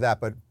little more into that,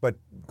 but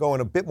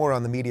going a bit more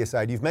on the media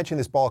side, you've mentioned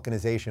this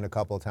balkanization a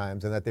couple of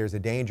times and that there's a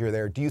danger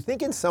there. Do you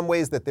think in some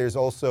ways that there's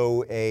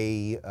also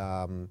a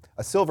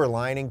silver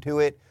lining to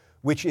it,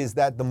 which is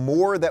that the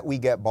more that we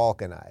get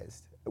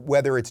balkanized,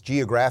 whether it's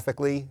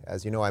geographically,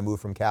 as you know, I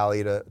moved from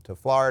Cali to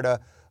Florida,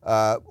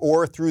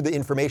 or through the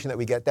information that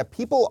we get, that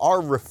people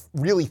are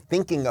really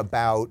thinking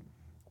about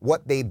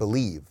what they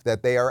believe,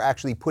 that they are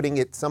actually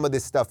putting some of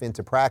this stuff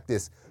into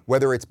practice,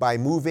 whether it's by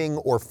moving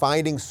or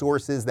finding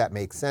sources that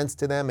make sense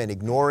to them and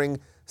ignoring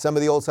some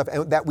of the old stuff,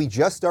 and that we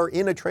just are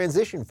in a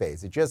transition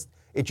phase. It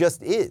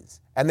just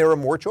is. And there are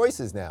more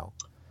choices now.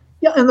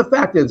 Yeah, and the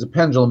fact is the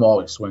pendulum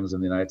always swings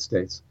in the United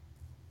States.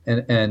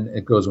 And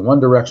it goes in one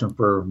direction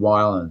for a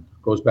while and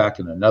goes back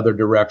in another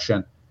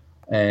direction.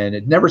 And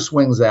it never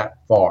swings that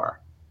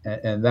far.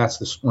 And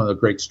that's one of the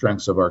great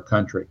strengths of our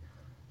country.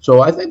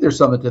 So I think there's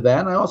something to that.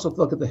 And I also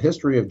look at the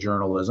history of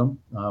journalism.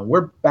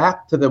 We're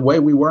back to the way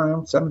we were in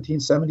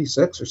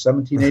 1776 or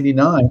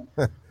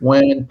 1789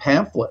 when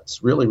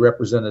pamphlets really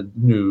represented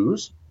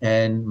news.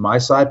 And my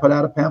side put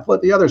out a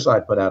pamphlet, the other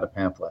side put out a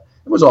pamphlet.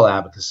 It was all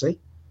advocacy.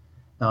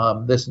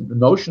 This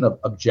notion of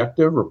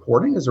objective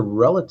reporting is a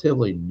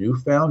relatively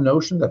newfound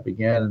notion that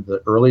began in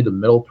the early to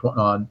middle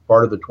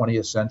part of the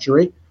 20th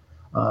century.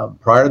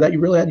 Prior to that, you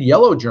really had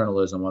yellow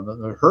journalism on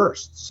the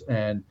Hearsts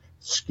and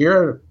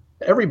scare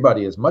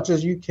everybody as much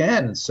as you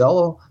can and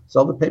sell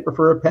the paper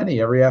for a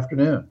penny every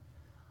afternoon.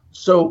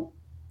 So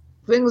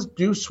things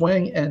do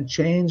swing and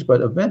change,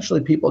 but eventually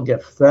people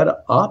get fed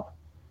up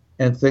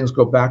and things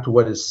go back to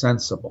what is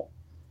sensible.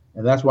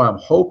 And that's why I'm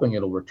hoping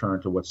it'll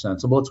return to what's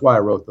sensible. It's why I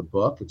wrote the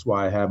book. It's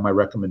why I have my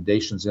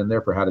recommendations in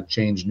there for how to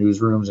change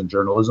newsrooms and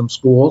journalism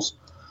schools.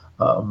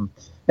 And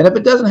if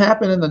it doesn't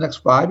happen in the next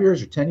 5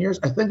 years or 10 years,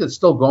 I think it's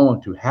still going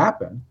to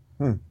happen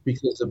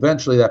because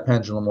eventually that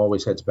pendulum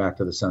always heads back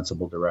to the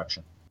sensible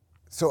direction.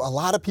 So a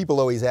lot of people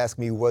always ask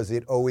me, was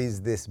it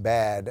always this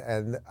bad?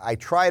 And I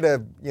try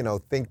to,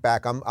 think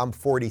back. I'm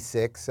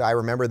 46. I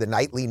remember the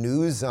nightly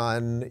news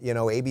on,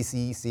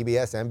 ABC,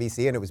 CBS,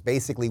 NBC, and it was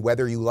basically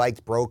whether you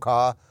liked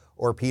Brokaw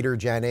or Peter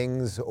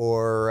Jennings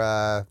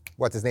or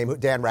what's his name,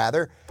 Dan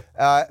Rather.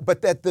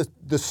 But that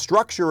the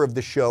structure of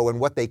the show and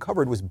what they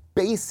covered was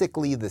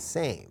basically the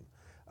same.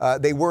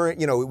 They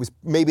weren't, it was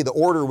maybe the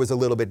order was a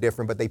little bit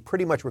different, but they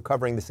pretty much were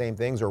covering the same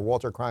things, or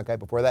Walter Cronkite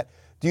before that.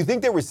 Do you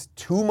think there was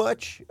too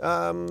much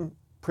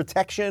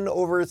protection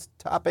over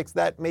topics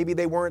that maybe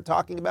they weren't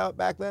talking about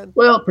back then?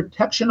 Well,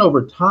 protection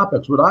over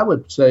topics, what I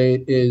would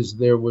say is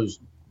there was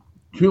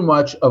too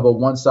much of a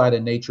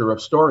one-sided nature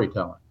of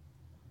storytelling.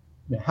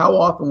 How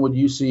often would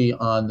you see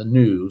on the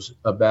news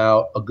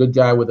about a good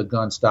guy with a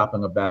gun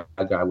stopping a bad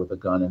guy with a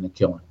gun and a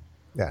killing?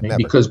 Yeah,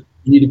 because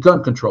you needed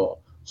gun control.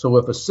 So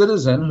if a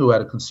citizen who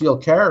had a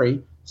concealed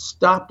carry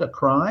stopped a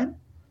crime,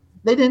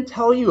 they didn't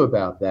tell you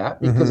about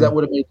that because that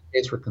would have made the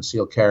case for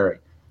concealed carry.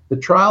 The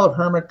trial of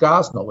Hermit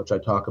Gosnell, which I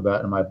talk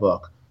about in my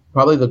book,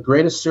 probably the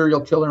greatest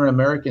serial killer in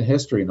American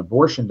history, an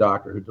abortion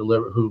doctor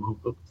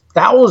who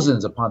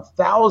thousands upon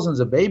thousands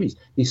of babies.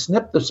 He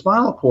snipped the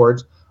spinal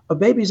cords of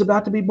babies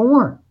about to be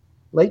born,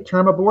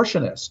 late-term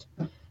abortionist.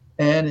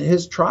 And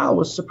his trial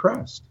was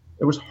suppressed.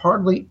 There was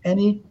hardly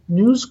any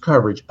news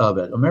coverage of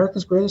it.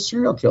 America's greatest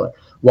serial killer.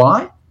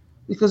 Why?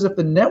 Because if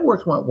the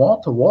networks went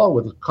wall to wall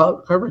with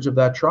the coverage of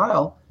that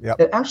trial,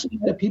 it actually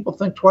made people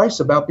think twice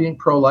about being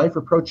pro-life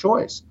or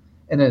pro-choice.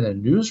 And in a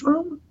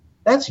newsroom,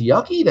 that's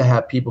yucky to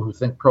have people who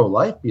think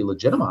pro-life be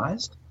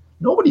legitimized.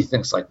 Nobody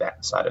thinks like that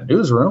inside a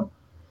newsroom.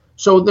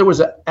 So there was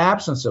an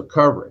absence of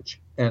coverage.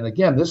 And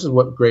again, this is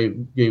what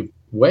gave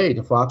way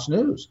to Fox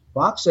News.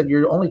 Fox said,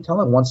 you're only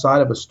telling one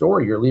side of a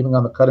story. You're leaving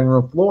on the cutting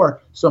room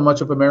floor so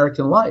much of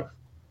American life.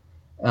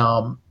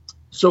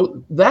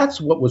 So that's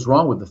what was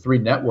wrong with the three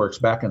networks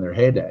back in their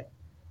heyday.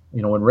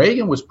 You know, when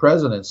Reagan was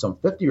president, some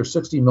 50 or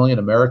 60 million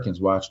Americans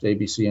watched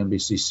ABC,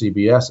 NBC,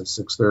 CBS at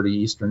 6:30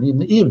 Eastern in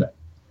the evening.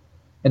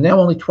 And now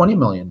only 20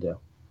 million do.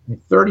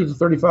 30 to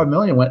 35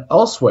 million went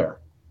elsewhere.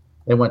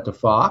 They went to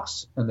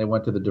Fox, and they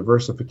went to the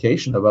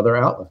diversification of other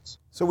outlets.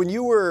 So when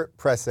you were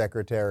press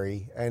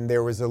secretary, and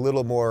there was a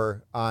little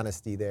more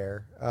honesty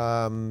there,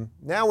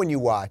 now when you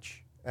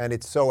watch, and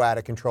it's so out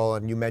of control,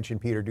 and you mentioned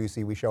Peter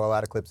Doocy, we show a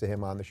lot of clips of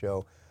him on the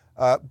show,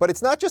 but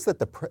it's not just that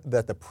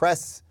the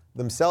press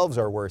themselves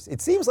are worse.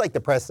 It seems like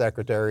the press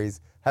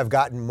secretaries have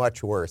gotten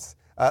much worse.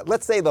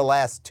 Let's say the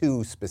last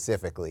two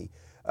specifically.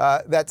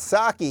 That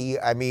Psaki,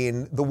 I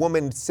mean, the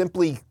woman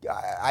simply,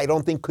 I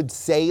don't think could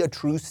say a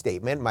true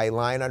statement. My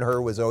line on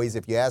her was always,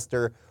 if you asked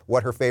her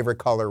what her favorite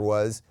color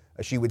was,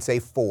 she would say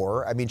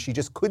 4. I mean, she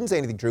just couldn't say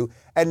anything true.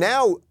 And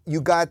now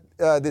you got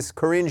this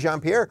Karine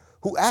Jean-Pierre,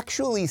 who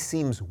actually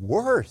seems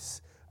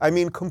worse. I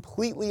mean,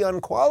 completely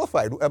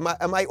unqualified.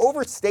 Am I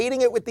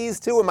overstating it with these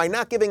two? Am I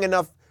not giving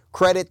enough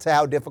credit to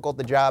how difficult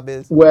the job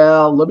is?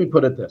 Well, let me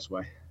put it this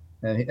way.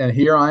 And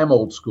here I am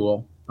old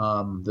school.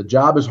 The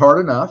job is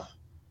hard enough.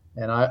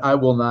 And I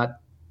will not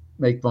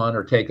make fun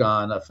or take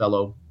on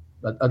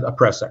a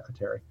press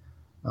secretary.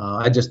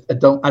 I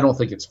don't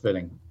think it's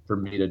fitting for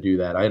me to do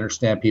that. I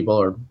understand people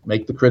or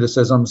make the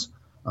criticisms.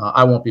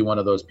 I won't be one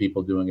of those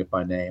people doing it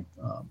by name.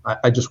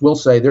 I just will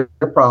say their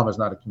problem is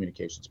not a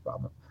communications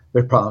problem.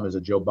 Their problem is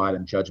a Joe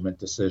Biden judgment,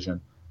 decision,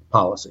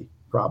 policy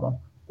problem,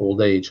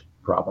 old age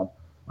problem.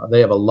 They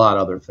have a lot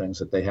of other things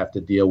that they have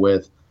to deal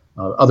with.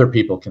 Other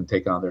people can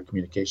take on their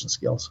communication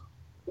skills.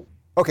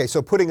 Okay,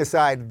 so putting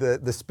aside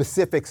the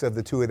specifics of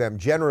the two of them,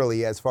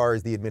 generally as far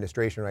as the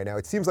administration right now,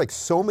 it seems like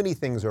so many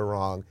things are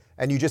wrong,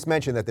 and you just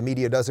mentioned that the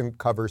media doesn't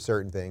cover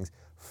certain things.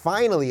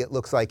 Finally, it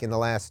looks like in the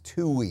last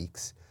 2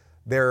 weeks,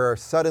 there are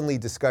suddenly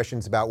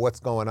discussions about what's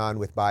going on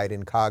with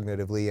Biden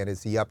cognitively, and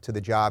is he up to the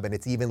job, and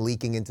it's even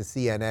leaking into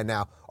CNN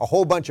now. A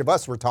whole bunch of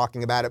us were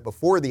talking about it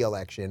before the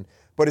election,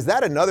 but is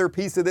that another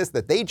piece of this,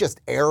 that they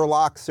just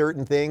airlock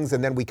certain things,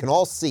 and then we can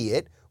all see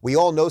it? We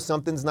all know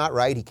something's not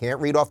right. He can't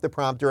read off the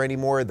prompter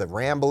anymore. The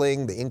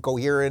rambling, the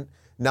incoherent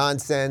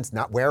nonsense,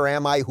 not where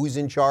am I, who's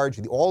in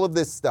charge, all of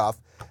this stuff.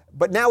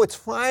 But now it's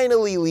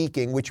finally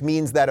leaking, which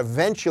means that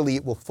eventually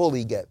it will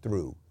fully get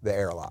through the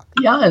airlock.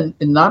 Yeah, and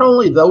not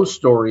only those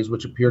stories,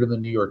 which appeared in the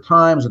New York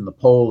Times and the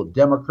poll of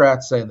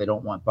Democrats saying they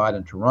don't want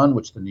Biden to run,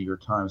 which the New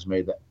York Times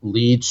made that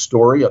lead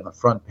story on the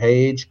front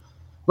page.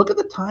 Look at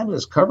the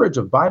Times' coverage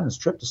of Biden's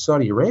trip to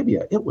Saudi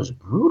Arabia. It was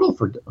brutal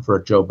for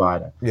Joe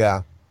Biden.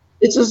 Yeah.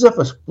 It's as if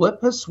a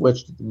flip has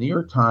switched at the New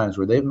York Times,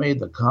 where they've made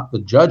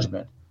the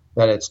judgment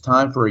that it's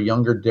time for a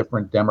younger,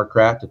 different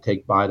Democrat to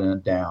take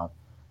Biden down,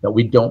 that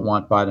we don't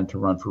want Biden to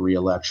run for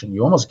re-election.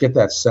 You almost get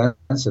that sense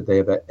that they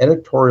have an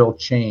editorial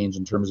change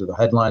in terms of the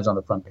headlines on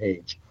the front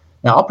page.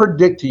 Now, I'll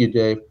predict to you,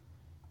 Dave,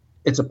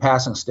 it's a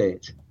passing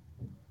stage.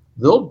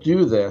 They'll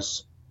do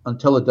this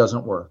until it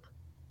doesn't work.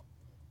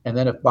 And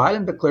then if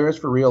Biden declares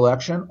for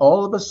re-election,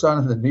 all of a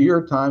sudden the New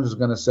York Times is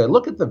going to say,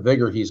 look at the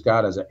vigor he's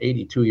got as an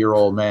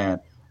 82-year-old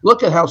man.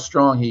 Look at how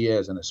strong he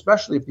is, and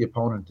especially if the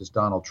opponent is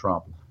Donald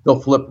Trump, they'll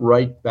flip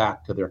right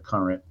back to their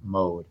current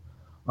mode.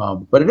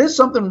 But it is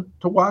something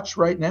to watch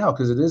right now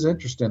because it is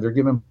interesting. They're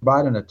giving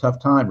Biden a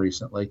tough time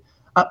recently.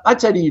 I'd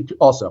say to you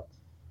also,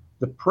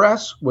 the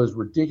press was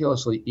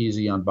ridiculously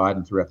easy on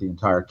Biden throughout the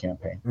entire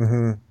campaign.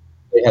 Mm-hmm.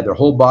 They had their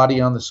whole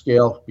body on the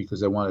scale because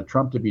they wanted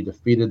Trump to be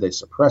defeated. They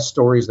suppressed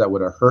stories that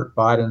would have hurt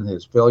Biden,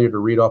 his failure to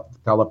read off the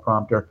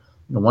teleprompter.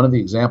 You know, one of the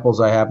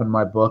examples I have in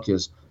my book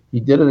is he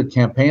did at a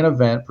campaign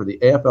event for the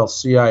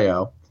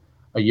AFL-CIO.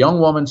 A young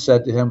woman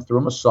said to him, threw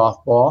him a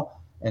softball,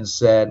 and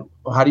said,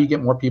 well, how do you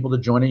get more people to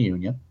join a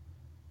union?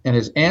 And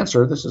his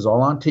answer, this is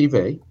all on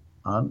TV,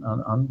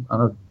 on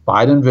a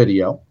Biden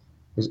video,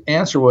 his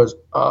answer was,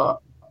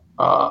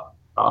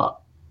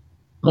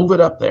 move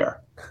it up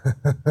there.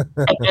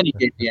 And then he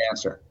gave the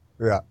answer.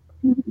 Yeah.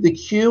 The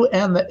Q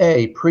and the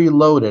A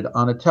preloaded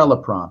on a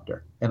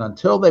teleprompter. And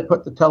until they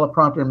put the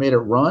teleprompter and made it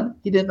run,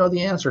 he didn't know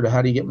the answer to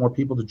how do you get more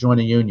people to join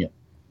a union.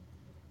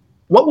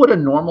 What would a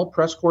normal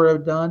press corps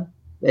have done?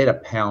 They'd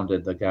have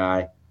pounded the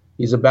guy.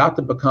 He's about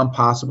to become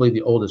possibly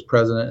the oldest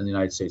president in the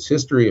United States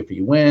history if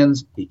he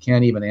wins. He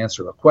can't even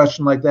answer a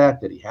question like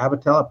that. Did he have a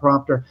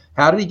teleprompter?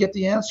 How did he get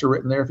the answer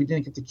written there if he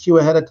didn't get the cue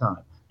ahead of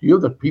time? Do you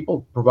have the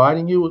people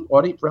providing you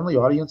with friendly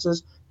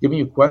audiences, giving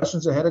you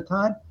questions ahead of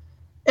time?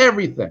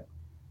 Everything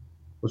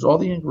was all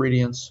the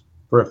ingredients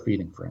for a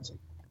feeding frenzy.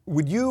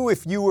 Would you,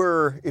 if you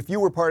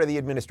were part of the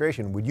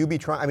administration, would you be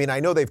trying? I mean, I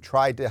know they've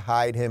tried to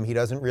hide him. He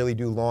doesn't really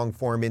do long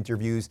form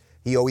interviews.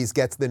 He always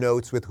gets the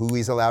notes with who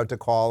he's allowed to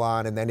call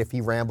on. And then if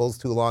he rambles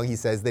too long, he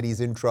says that he's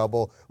in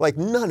trouble. Like,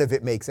 none of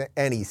it makes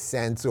any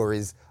sense or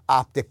is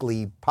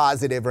optically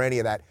positive or any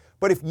of that.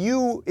 But if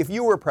you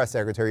were a press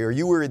secretary or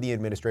you were in the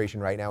administration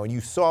right now and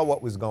you saw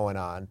what was going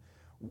on,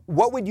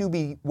 what would you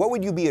be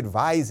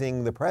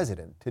advising the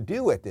president to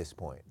do at this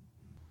point?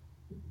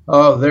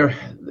 Oh,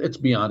 it's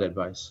beyond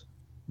advice.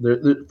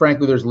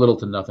 Frankly, there's little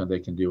to nothing they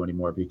can do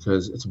anymore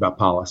because it's about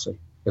policy.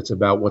 It's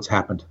about what's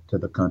happened to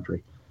the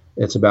country.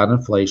 It's about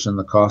inflation,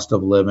 the cost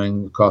of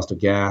living, the cost of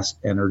gas,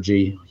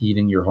 energy,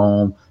 heating your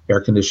home,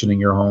 air conditioning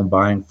your home,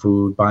 buying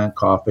food, buying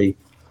coffee,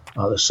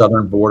 the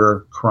southern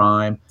border,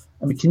 crime.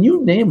 I mean, can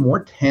you name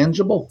more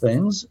tangible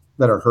things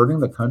that are hurting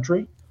the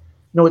country?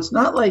 It's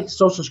not like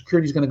Social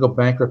Security is going to go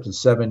bankrupt in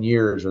 7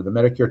 years or the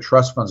Medicare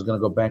trust fund is going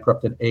to go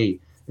bankrupt in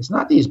 8. It's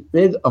not these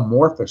big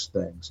amorphous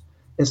things.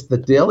 It's the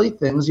daily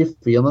things you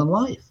feel in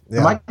life.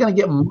 Yeah. Am I going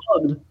to get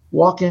mugged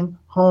walking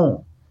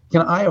home?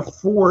 Can I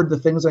afford the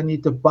things I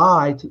need to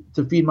buy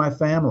to feed my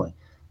family?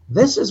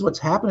 This is what's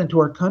happening to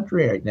our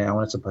country right now,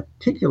 and it's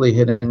particularly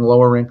hitting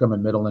lower income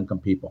and middle income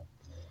people.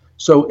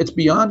 So it's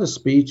beyond a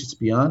speech, it's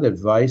beyond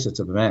advice, it's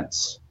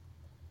events.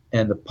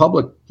 And the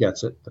public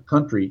gets it, the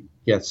country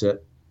gets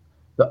it.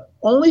 The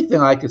only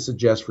thing I could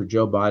suggest for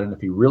Joe Biden,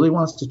 if he really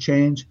wants to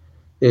change,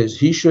 is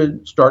he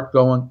should start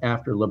going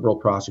after liberal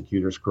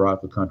prosecutors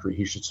throughout the country.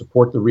 He should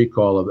support the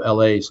recall of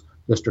LA's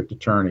district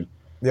attorney.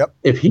 Yep.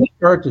 If he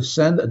started to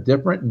send a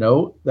different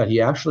note that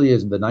he actually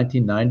is in the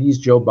 1990s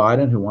Joe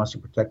Biden who wants to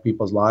protect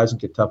people's lives and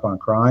get tough on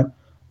crime,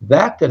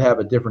 that could have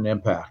a different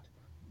impact.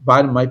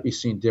 Biden might be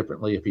seen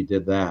differently if he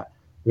did that.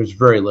 There's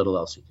very little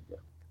else he can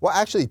do. Well,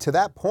 actually, to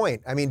that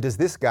point, I mean, does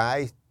this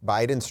guy,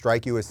 Biden,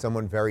 strike you as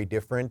someone very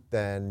different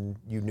than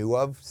you knew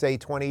of, say,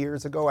 20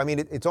 years ago? I mean,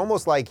 it's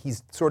almost like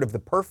he's sort of the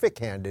perfect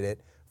candidate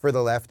for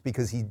the left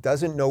because he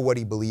doesn't know what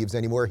he believes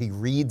anymore. He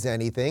reads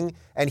anything,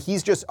 and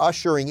he's just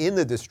ushering in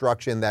the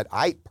destruction that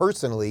I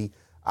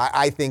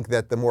think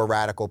that the more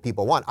radical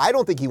people want. I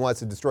don't think he wants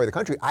to destroy the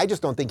country. I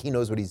just don't think he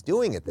knows what he's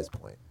doing at this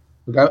point.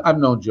 Look, I've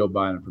known Joe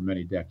Biden for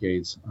many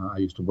decades. I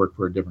used to work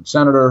for a different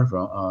senator,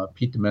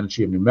 Pete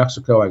Domenici of New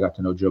Mexico. I got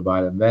to know Joe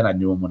Biden then. I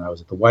knew him when I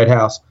was at the White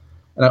House.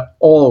 And I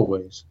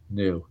always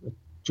knew that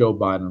Joe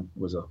Biden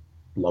was a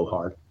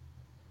blowhard.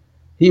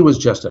 He was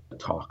just a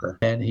talker,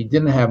 and he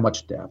didn't have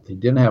much depth. He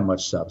didn't have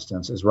much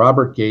substance. As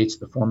Robert Gates,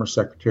 the former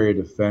Secretary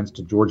of Defense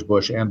to George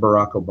Bush and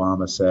Barack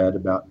Obama, said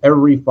about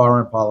every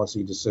foreign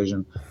policy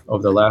decision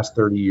over the last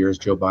 30 years,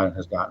 Joe Biden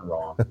has gotten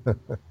wrong.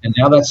 And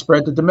now that's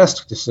spread to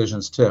domestic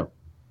decisions, too.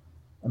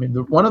 I mean,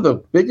 one of the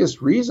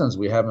biggest reasons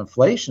we have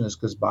inflation is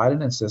because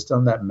Biden insists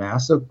on that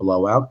massive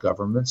blowout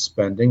government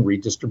spending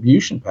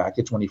redistribution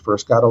package when he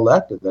first got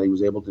elected that he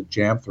was able to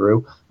jam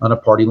through on a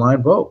party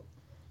line vote.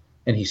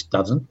 And he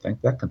doesn't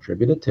think that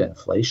contributed to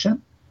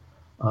inflation.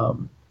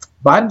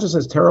 Biden just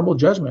has terrible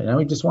judgment. Now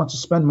he just wants to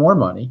spend more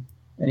money.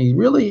 And he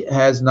really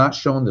has not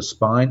shown the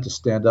spine to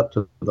stand up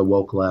to the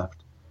woke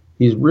left.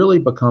 He's really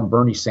become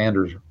Bernie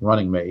Sanders'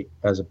 running mate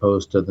as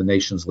opposed to the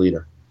nation's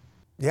leader.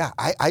 Yeah,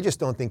 I just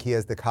don't think he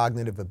has the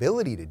cognitive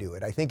ability to do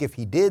it. I think if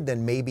he did,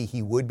 then maybe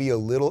he would be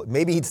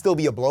maybe he'd still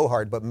be a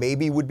blowhard, but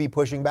maybe would be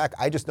pushing back.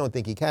 I just don't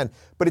think he can.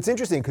 But it's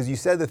interesting because you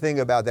said the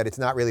thing about that it's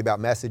not really about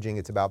messaging,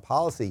 it's about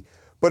policy.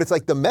 But it's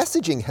like the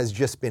messaging has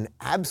just been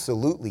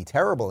absolutely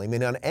terrible. I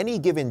mean, on any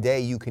given day,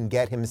 you can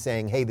get him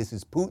saying, hey, this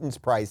is Putin's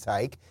price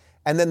hike.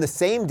 And then the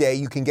same day,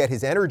 you can get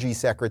his energy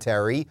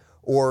secretary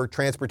or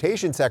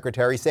transportation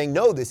secretary saying,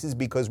 no, this is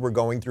because we're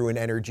going through an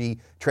energy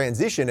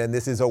transition and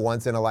this is a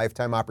once in a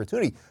lifetime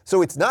opportunity.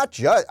 So it's not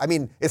just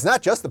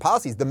the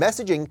policies. The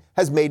messaging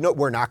has made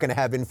we're not going to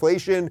have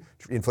inflation.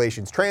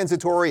 Inflation's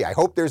transitory. I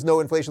hope there's no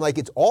inflation. Like,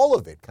 it's all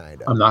of it,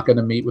 kind of. I'm not going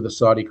to meet with the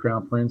Saudi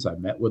crown prince. I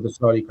met with the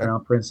Saudi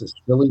crown prince. This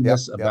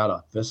silliness about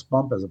a fist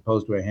bump as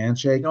opposed to a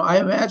handshake. I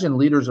imagine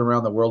leaders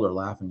around the world are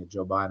laughing at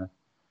Joe Biden,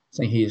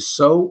 saying he is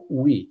so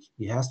weak,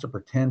 he has to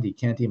pretend he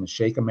can't even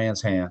shake a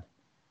man's hand.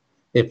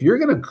 If you're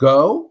going to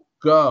go,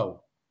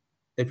 go.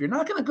 If you're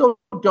not going to go,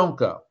 don't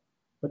go.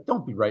 But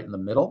don't be right in the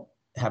middle.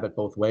 Have it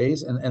both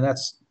ways. And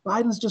that's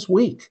Biden's just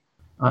weak.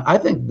 I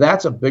think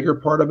that's a bigger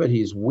part of it.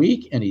 He's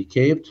weak and he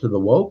caved to the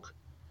woke.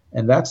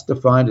 And that's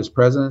defined his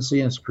presidency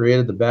and it's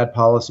created the bad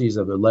policies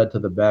that have led to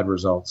the bad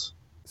results.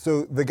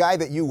 So the guy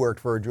that you worked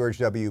for, George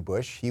W.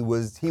 Bush, he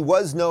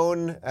was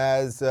known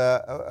as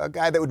a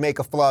guy that would make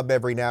a flub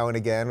every now and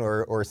again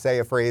or say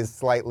a phrase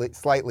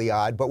slightly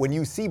odd. But when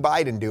you see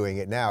Biden doing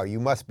it now, you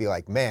must be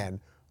like,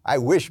 man, I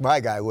wish my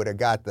guy would have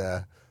got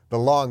the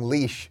long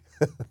leash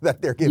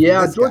that they're giving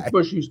this guy. George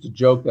Bush used to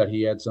joke that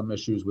he had some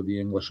issues with the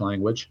English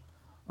language.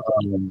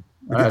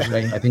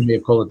 I think they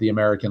call it the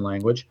American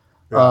language.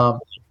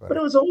 But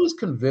it was always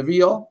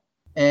convivial,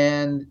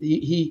 and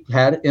he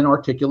had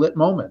inarticulate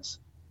moments.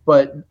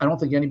 But I don't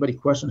think anybody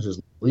questions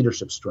his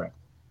leadership strength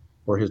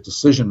or his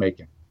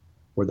decision-making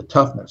or the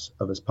toughness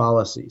of his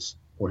policies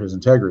or his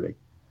integrity.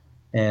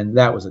 And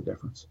that was a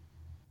difference.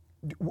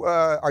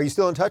 Are you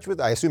still in touch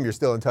with? I assume you're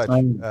still in touch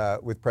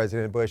with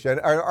President Bush. And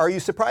are you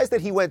surprised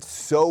that he went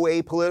so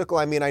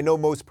apolitical? I mean, I know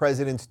most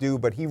presidents do,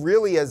 but he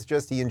really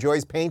he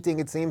enjoys painting,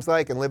 it seems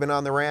like, and living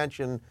on the ranch,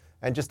 and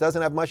just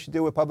doesn't have much to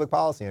do with public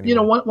policy anymore. You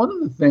know, one of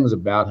the things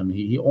about him,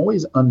 he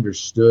always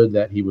understood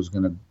that he was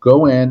going to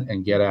go in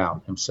and get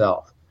out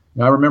himself.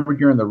 Now, I remember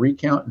during the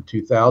recount in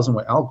 2000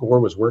 when Al Gore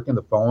was working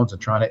the phones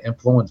and trying to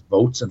influence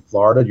votes in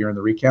Florida during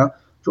the recount,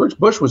 George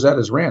Bush was at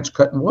his ranch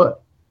cutting wood.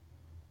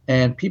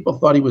 And people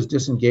thought he was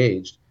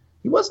disengaged.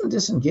 He wasn't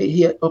disengaged.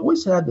 He had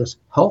always had this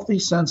healthy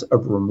sense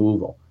of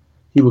removal.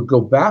 He would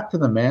go back to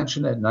the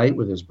mansion at night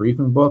with his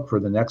briefing book for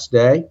the next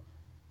day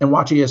and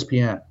watch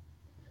ESPN.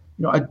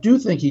 You know, I do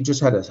think he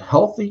just had a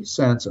healthy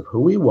sense of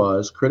who he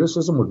was.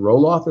 Criticism would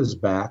roll off his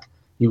back.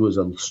 He was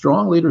a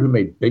strong leader who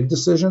made big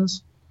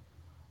decisions,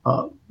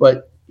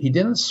 but he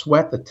didn't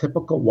sweat the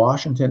typical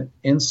Washington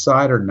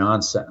insider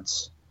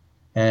nonsense.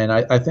 And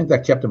I think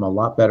that kept him a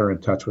lot better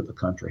in touch with the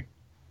country.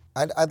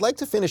 I'd like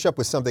to finish up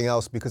with something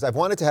else because I've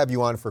wanted to have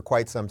you on for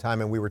quite some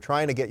time, and we were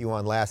trying to get you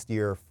on last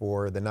year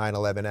for the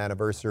 9/11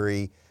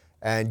 anniversary.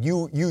 And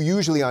you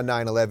usually on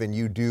 9/11,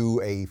 you do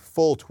a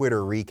full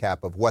Twitter recap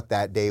of what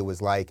that day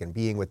was like and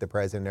being with the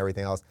president and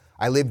everything else.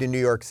 I lived in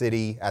New York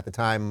City at the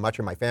time. Much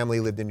of my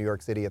family lived in New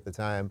York City at the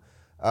time.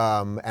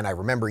 And I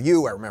remember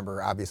you. I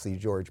remember, obviously,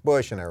 George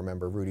Bush, and I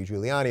remember Rudy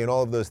Giuliani and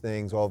all of those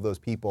things, all of those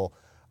people.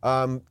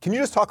 Can you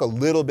just talk a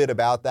little bit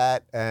about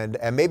that? And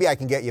maybe I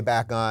can get you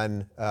back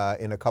on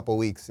in a couple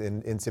weeks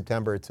in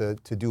September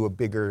to do a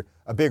bigger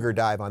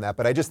dive on that.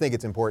 But I just think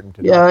it's important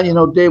to Yeah, you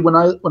know, Dave, when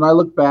I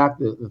look back,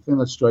 the thing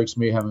that strikes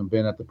me, having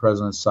been at the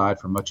president's side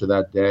for much of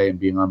that day and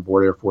being on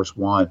board Air Force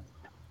One,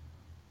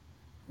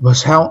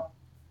 was how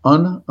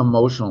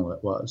unemotional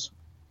it was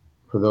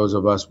for those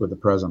of us with the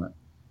president,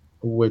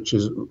 which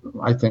is,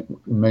 I think,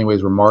 in many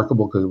ways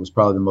remarkable because it was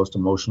probably the most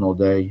emotional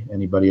day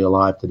anybody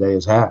alive today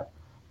has had.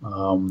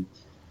 And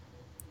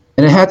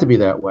it had to be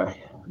that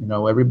way. You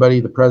know,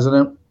 the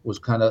president was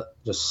kind of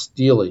just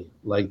steely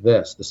like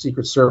this. The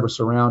Secret Service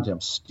around him,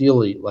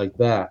 steely like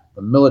that.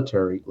 The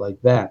military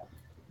like that.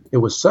 It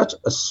was such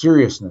a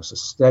seriousness, a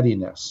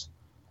steadiness.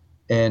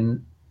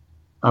 And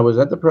I was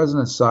at the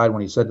president's side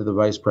when he said to the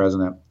vice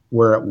president,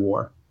 "We're at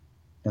war."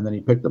 And then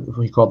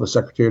he called the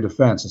Secretary of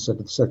Defense and said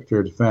to the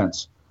Secretary of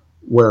Defense,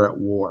 "We're at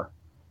war."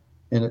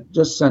 And it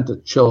just sent a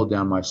chill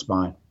down my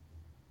spine.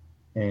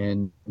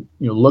 And,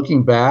 you know,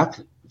 looking back,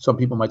 some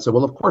people might say,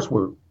 well, of course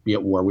we'll be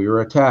at war. We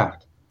were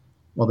attacked.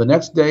 Well, the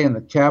next day in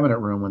the cabinet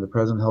room when the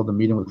president held a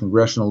meeting with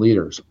congressional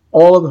leaders,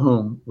 all of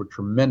whom were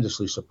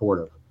tremendously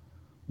supportive,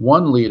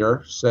 one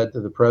leader said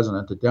to the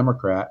president, a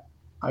Democrat,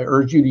 "I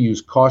urge you to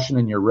use caution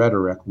in your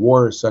rhetoric.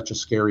 War is such a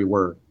scary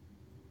word."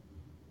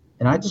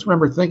 And I just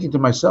remember thinking to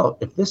myself,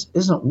 if this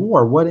isn't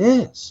war, what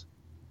is?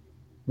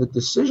 The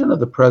decision of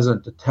the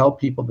president to tell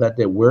people that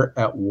day we're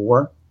at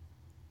war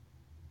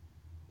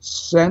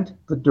sent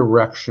the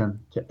direction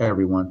to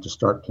everyone to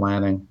start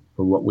planning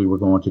for what we were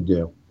going to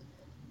do.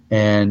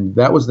 And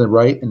that was the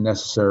right and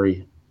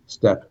necessary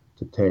step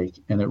to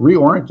take. And it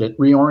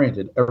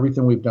reoriented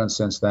everything we've done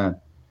since then.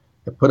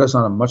 It put us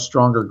on a much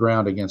stronger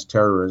ground against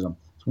terrorism.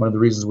 It's one of the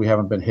reasons we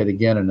haven't been hit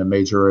again in a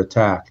major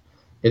attack.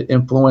 It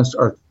influenced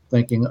our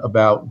thinking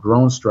about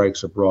drone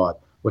strikes abroad,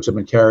 which have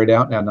been carried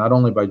out now not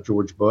only by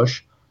George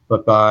Bush,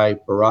 but by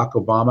Barack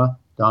Obama,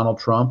 Donald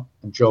Trump,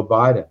 and Joe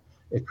Biden.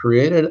 It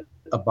created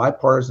a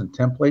bipartisan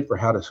template for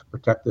how to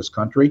protect this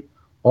country,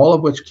 all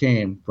of which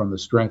came from the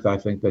strength, I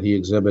think, that he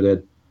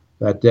exhibited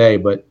that day.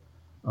 But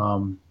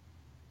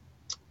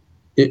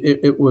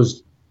it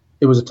was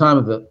a time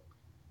of the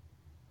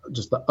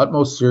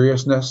utmost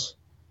seriousness,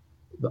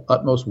 the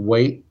utmost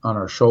weight on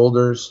our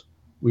shoulders.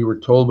 We were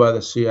told by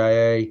the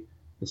CIA,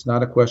 it's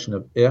not a question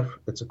of if,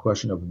 it's a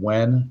question of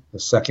when the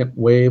second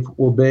wave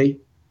will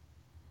be.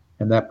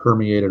 And that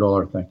permeated all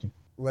our thinking.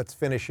 Let's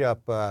finish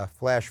up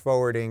flash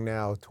forwarding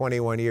now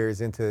 21 years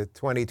into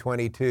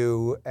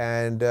 2022.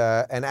 And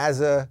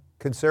as a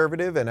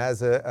conservative and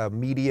as a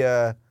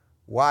media,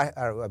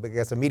 I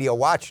guess a media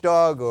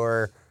watchdog,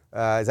 or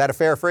is that a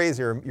fair phrase?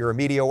 You're a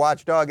media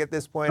watchdog at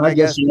this point, I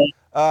guess.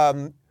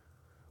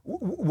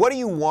 What do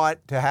you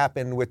want to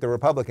happen with the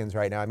Republicans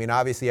right now? I mean,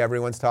 obviously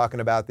everyone's talking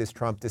about this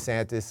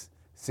Trump-DeSantis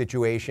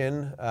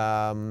situation.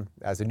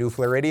 As a New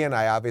Floridian,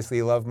 I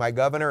obviously love my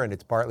governor, and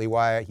he's partly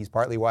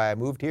why I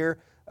moved here.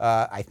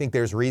 I think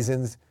there's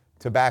reasons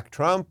to back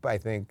Trump. I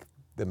think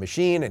the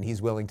machine, and he's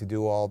willing to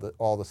do all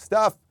the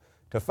stuff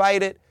to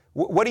fight it.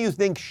 What do you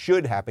think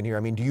should happen here? I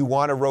mean, do you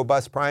want a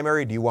robust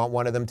primary? Do you want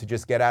one of them to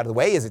just get out of the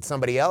way? Is it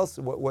somebody else?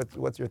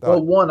 What's your thought?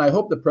 Well, one, I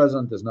hope the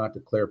president does not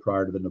declare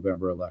prior to the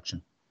November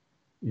election.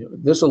 You know,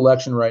 this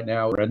election right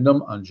now,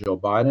 referendum on Joe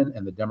Biden,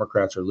 and the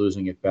Democrats are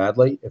losing it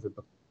badly. If it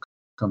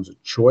becomes a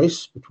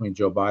choice between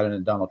Joe Biden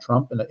and Donald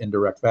Trump in an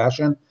indirect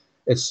fashion,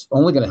 it's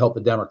only going to help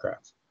the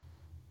Democrats.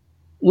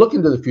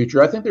 Looking to the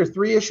future, I think there are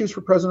three issues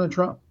for President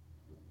Trump.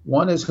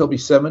 One is he'll be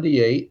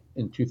 78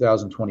 in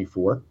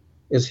 2024.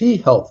 Is he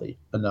healthy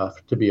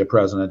enough to be a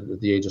president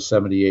at the age of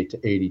 78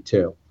 to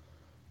 82?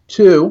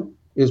 Two,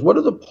 is what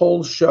do the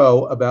polls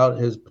show about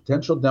his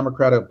potential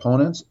Democratic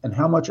opponents and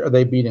how much are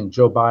they beating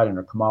Joe Biden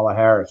or Kamala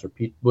Harris or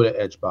Pete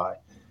Buttigieg by?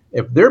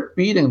 If they're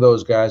beating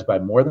those guys by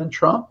more than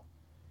Trump,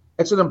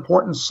 it's an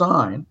important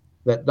sign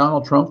that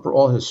Donald Trump, for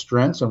all his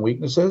strengths and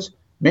weaknesses,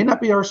 may not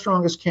be our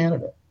strongest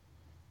candidate.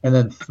 And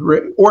then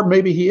or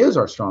maybe he is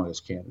our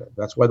strongest candidate.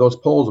 That's why those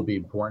polls will be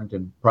important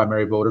and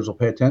primary voters will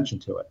pay attention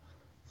to it.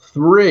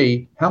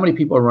 3, how many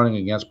people are running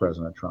against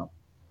President Trump?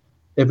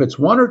 If it's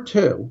 1 or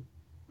 2,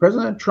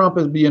 President Trump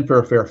is being for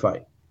a fair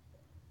fight.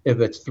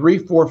 If it's 3,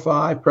 4,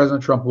 5,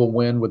 President Trump will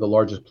win with the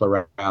largest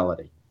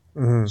plurality.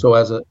 Mm-hmm. So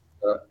as an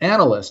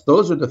analyst,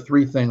 those are the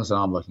 3 things that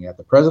I'm looking at: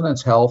 the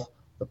president's health,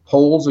 the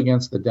polls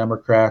against the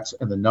Democrats,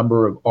 and the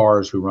number of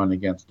R's who run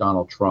against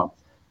Donald Trump.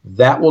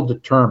 That will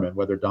determine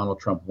whether Donald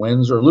Trump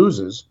wins or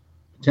loses,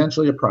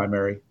 potentially a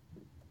primary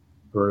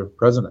for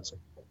presidency.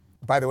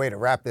 By the way, to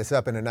wrap this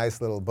up in a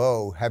nice little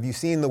bow, have you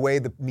seen the way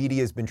the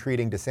media has been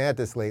treating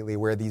DeSantis lately,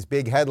 where these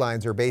big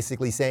headlines are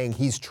basically saying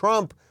he's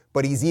Trump,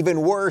 but he's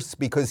even worse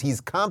because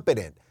he's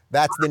competent?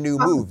 That's the new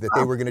move, that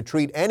they were going to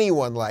treat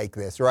anyone like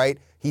this, right?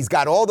 He's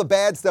got all the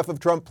bad stuff of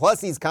Trump,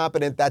 plus he's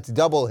competent. That's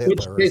double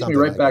Hitler. Which takes me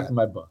right back to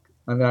my book.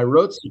 I mean, I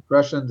wrote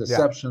Suppression,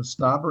 Deception,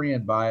 Snobbery,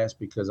 and Bias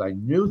because I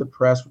knew the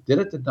press did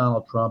it to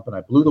Donald Trump, and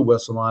I blew the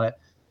whistle on it.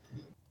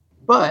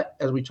 But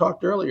as we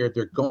talked earlier,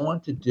 they're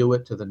going to do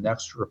it to the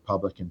next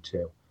Republican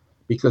too,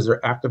 because they're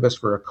activists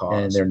for a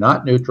cause. And they're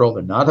not neutral.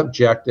 They're not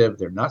objective.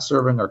 They're not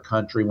serving our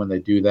country when they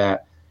do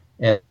that.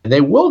 And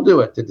they will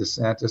do it to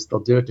DeSantis. They'll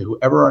do it to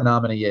whoever our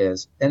nominee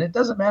is. And it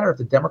doesn't matter if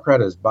the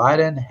Democrat is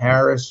Biden,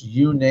 Harris,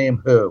 you name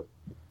who.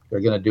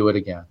 They're going to do it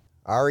again.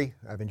 Ari,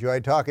 I've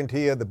enjoyed talking to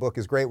you. The book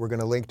is great. We're going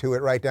to link to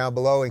it right down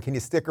below. And can you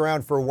stick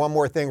around for one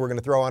more thing we're going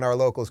to throw on our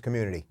locals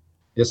community?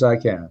 Yes, I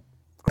can.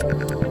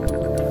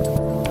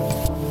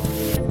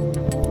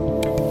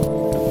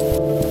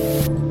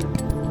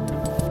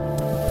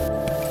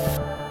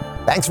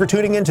 Thanks for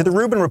tuning in to the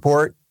Rubin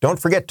Report. Don't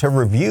forget to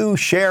review,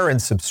 share,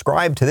 and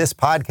subscribe to this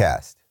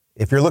podcast.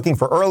 If you're looking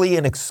for early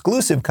and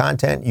exclusive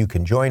content, you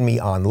can join me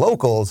on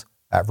Locals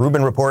at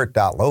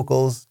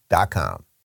rubinreport.locals.com.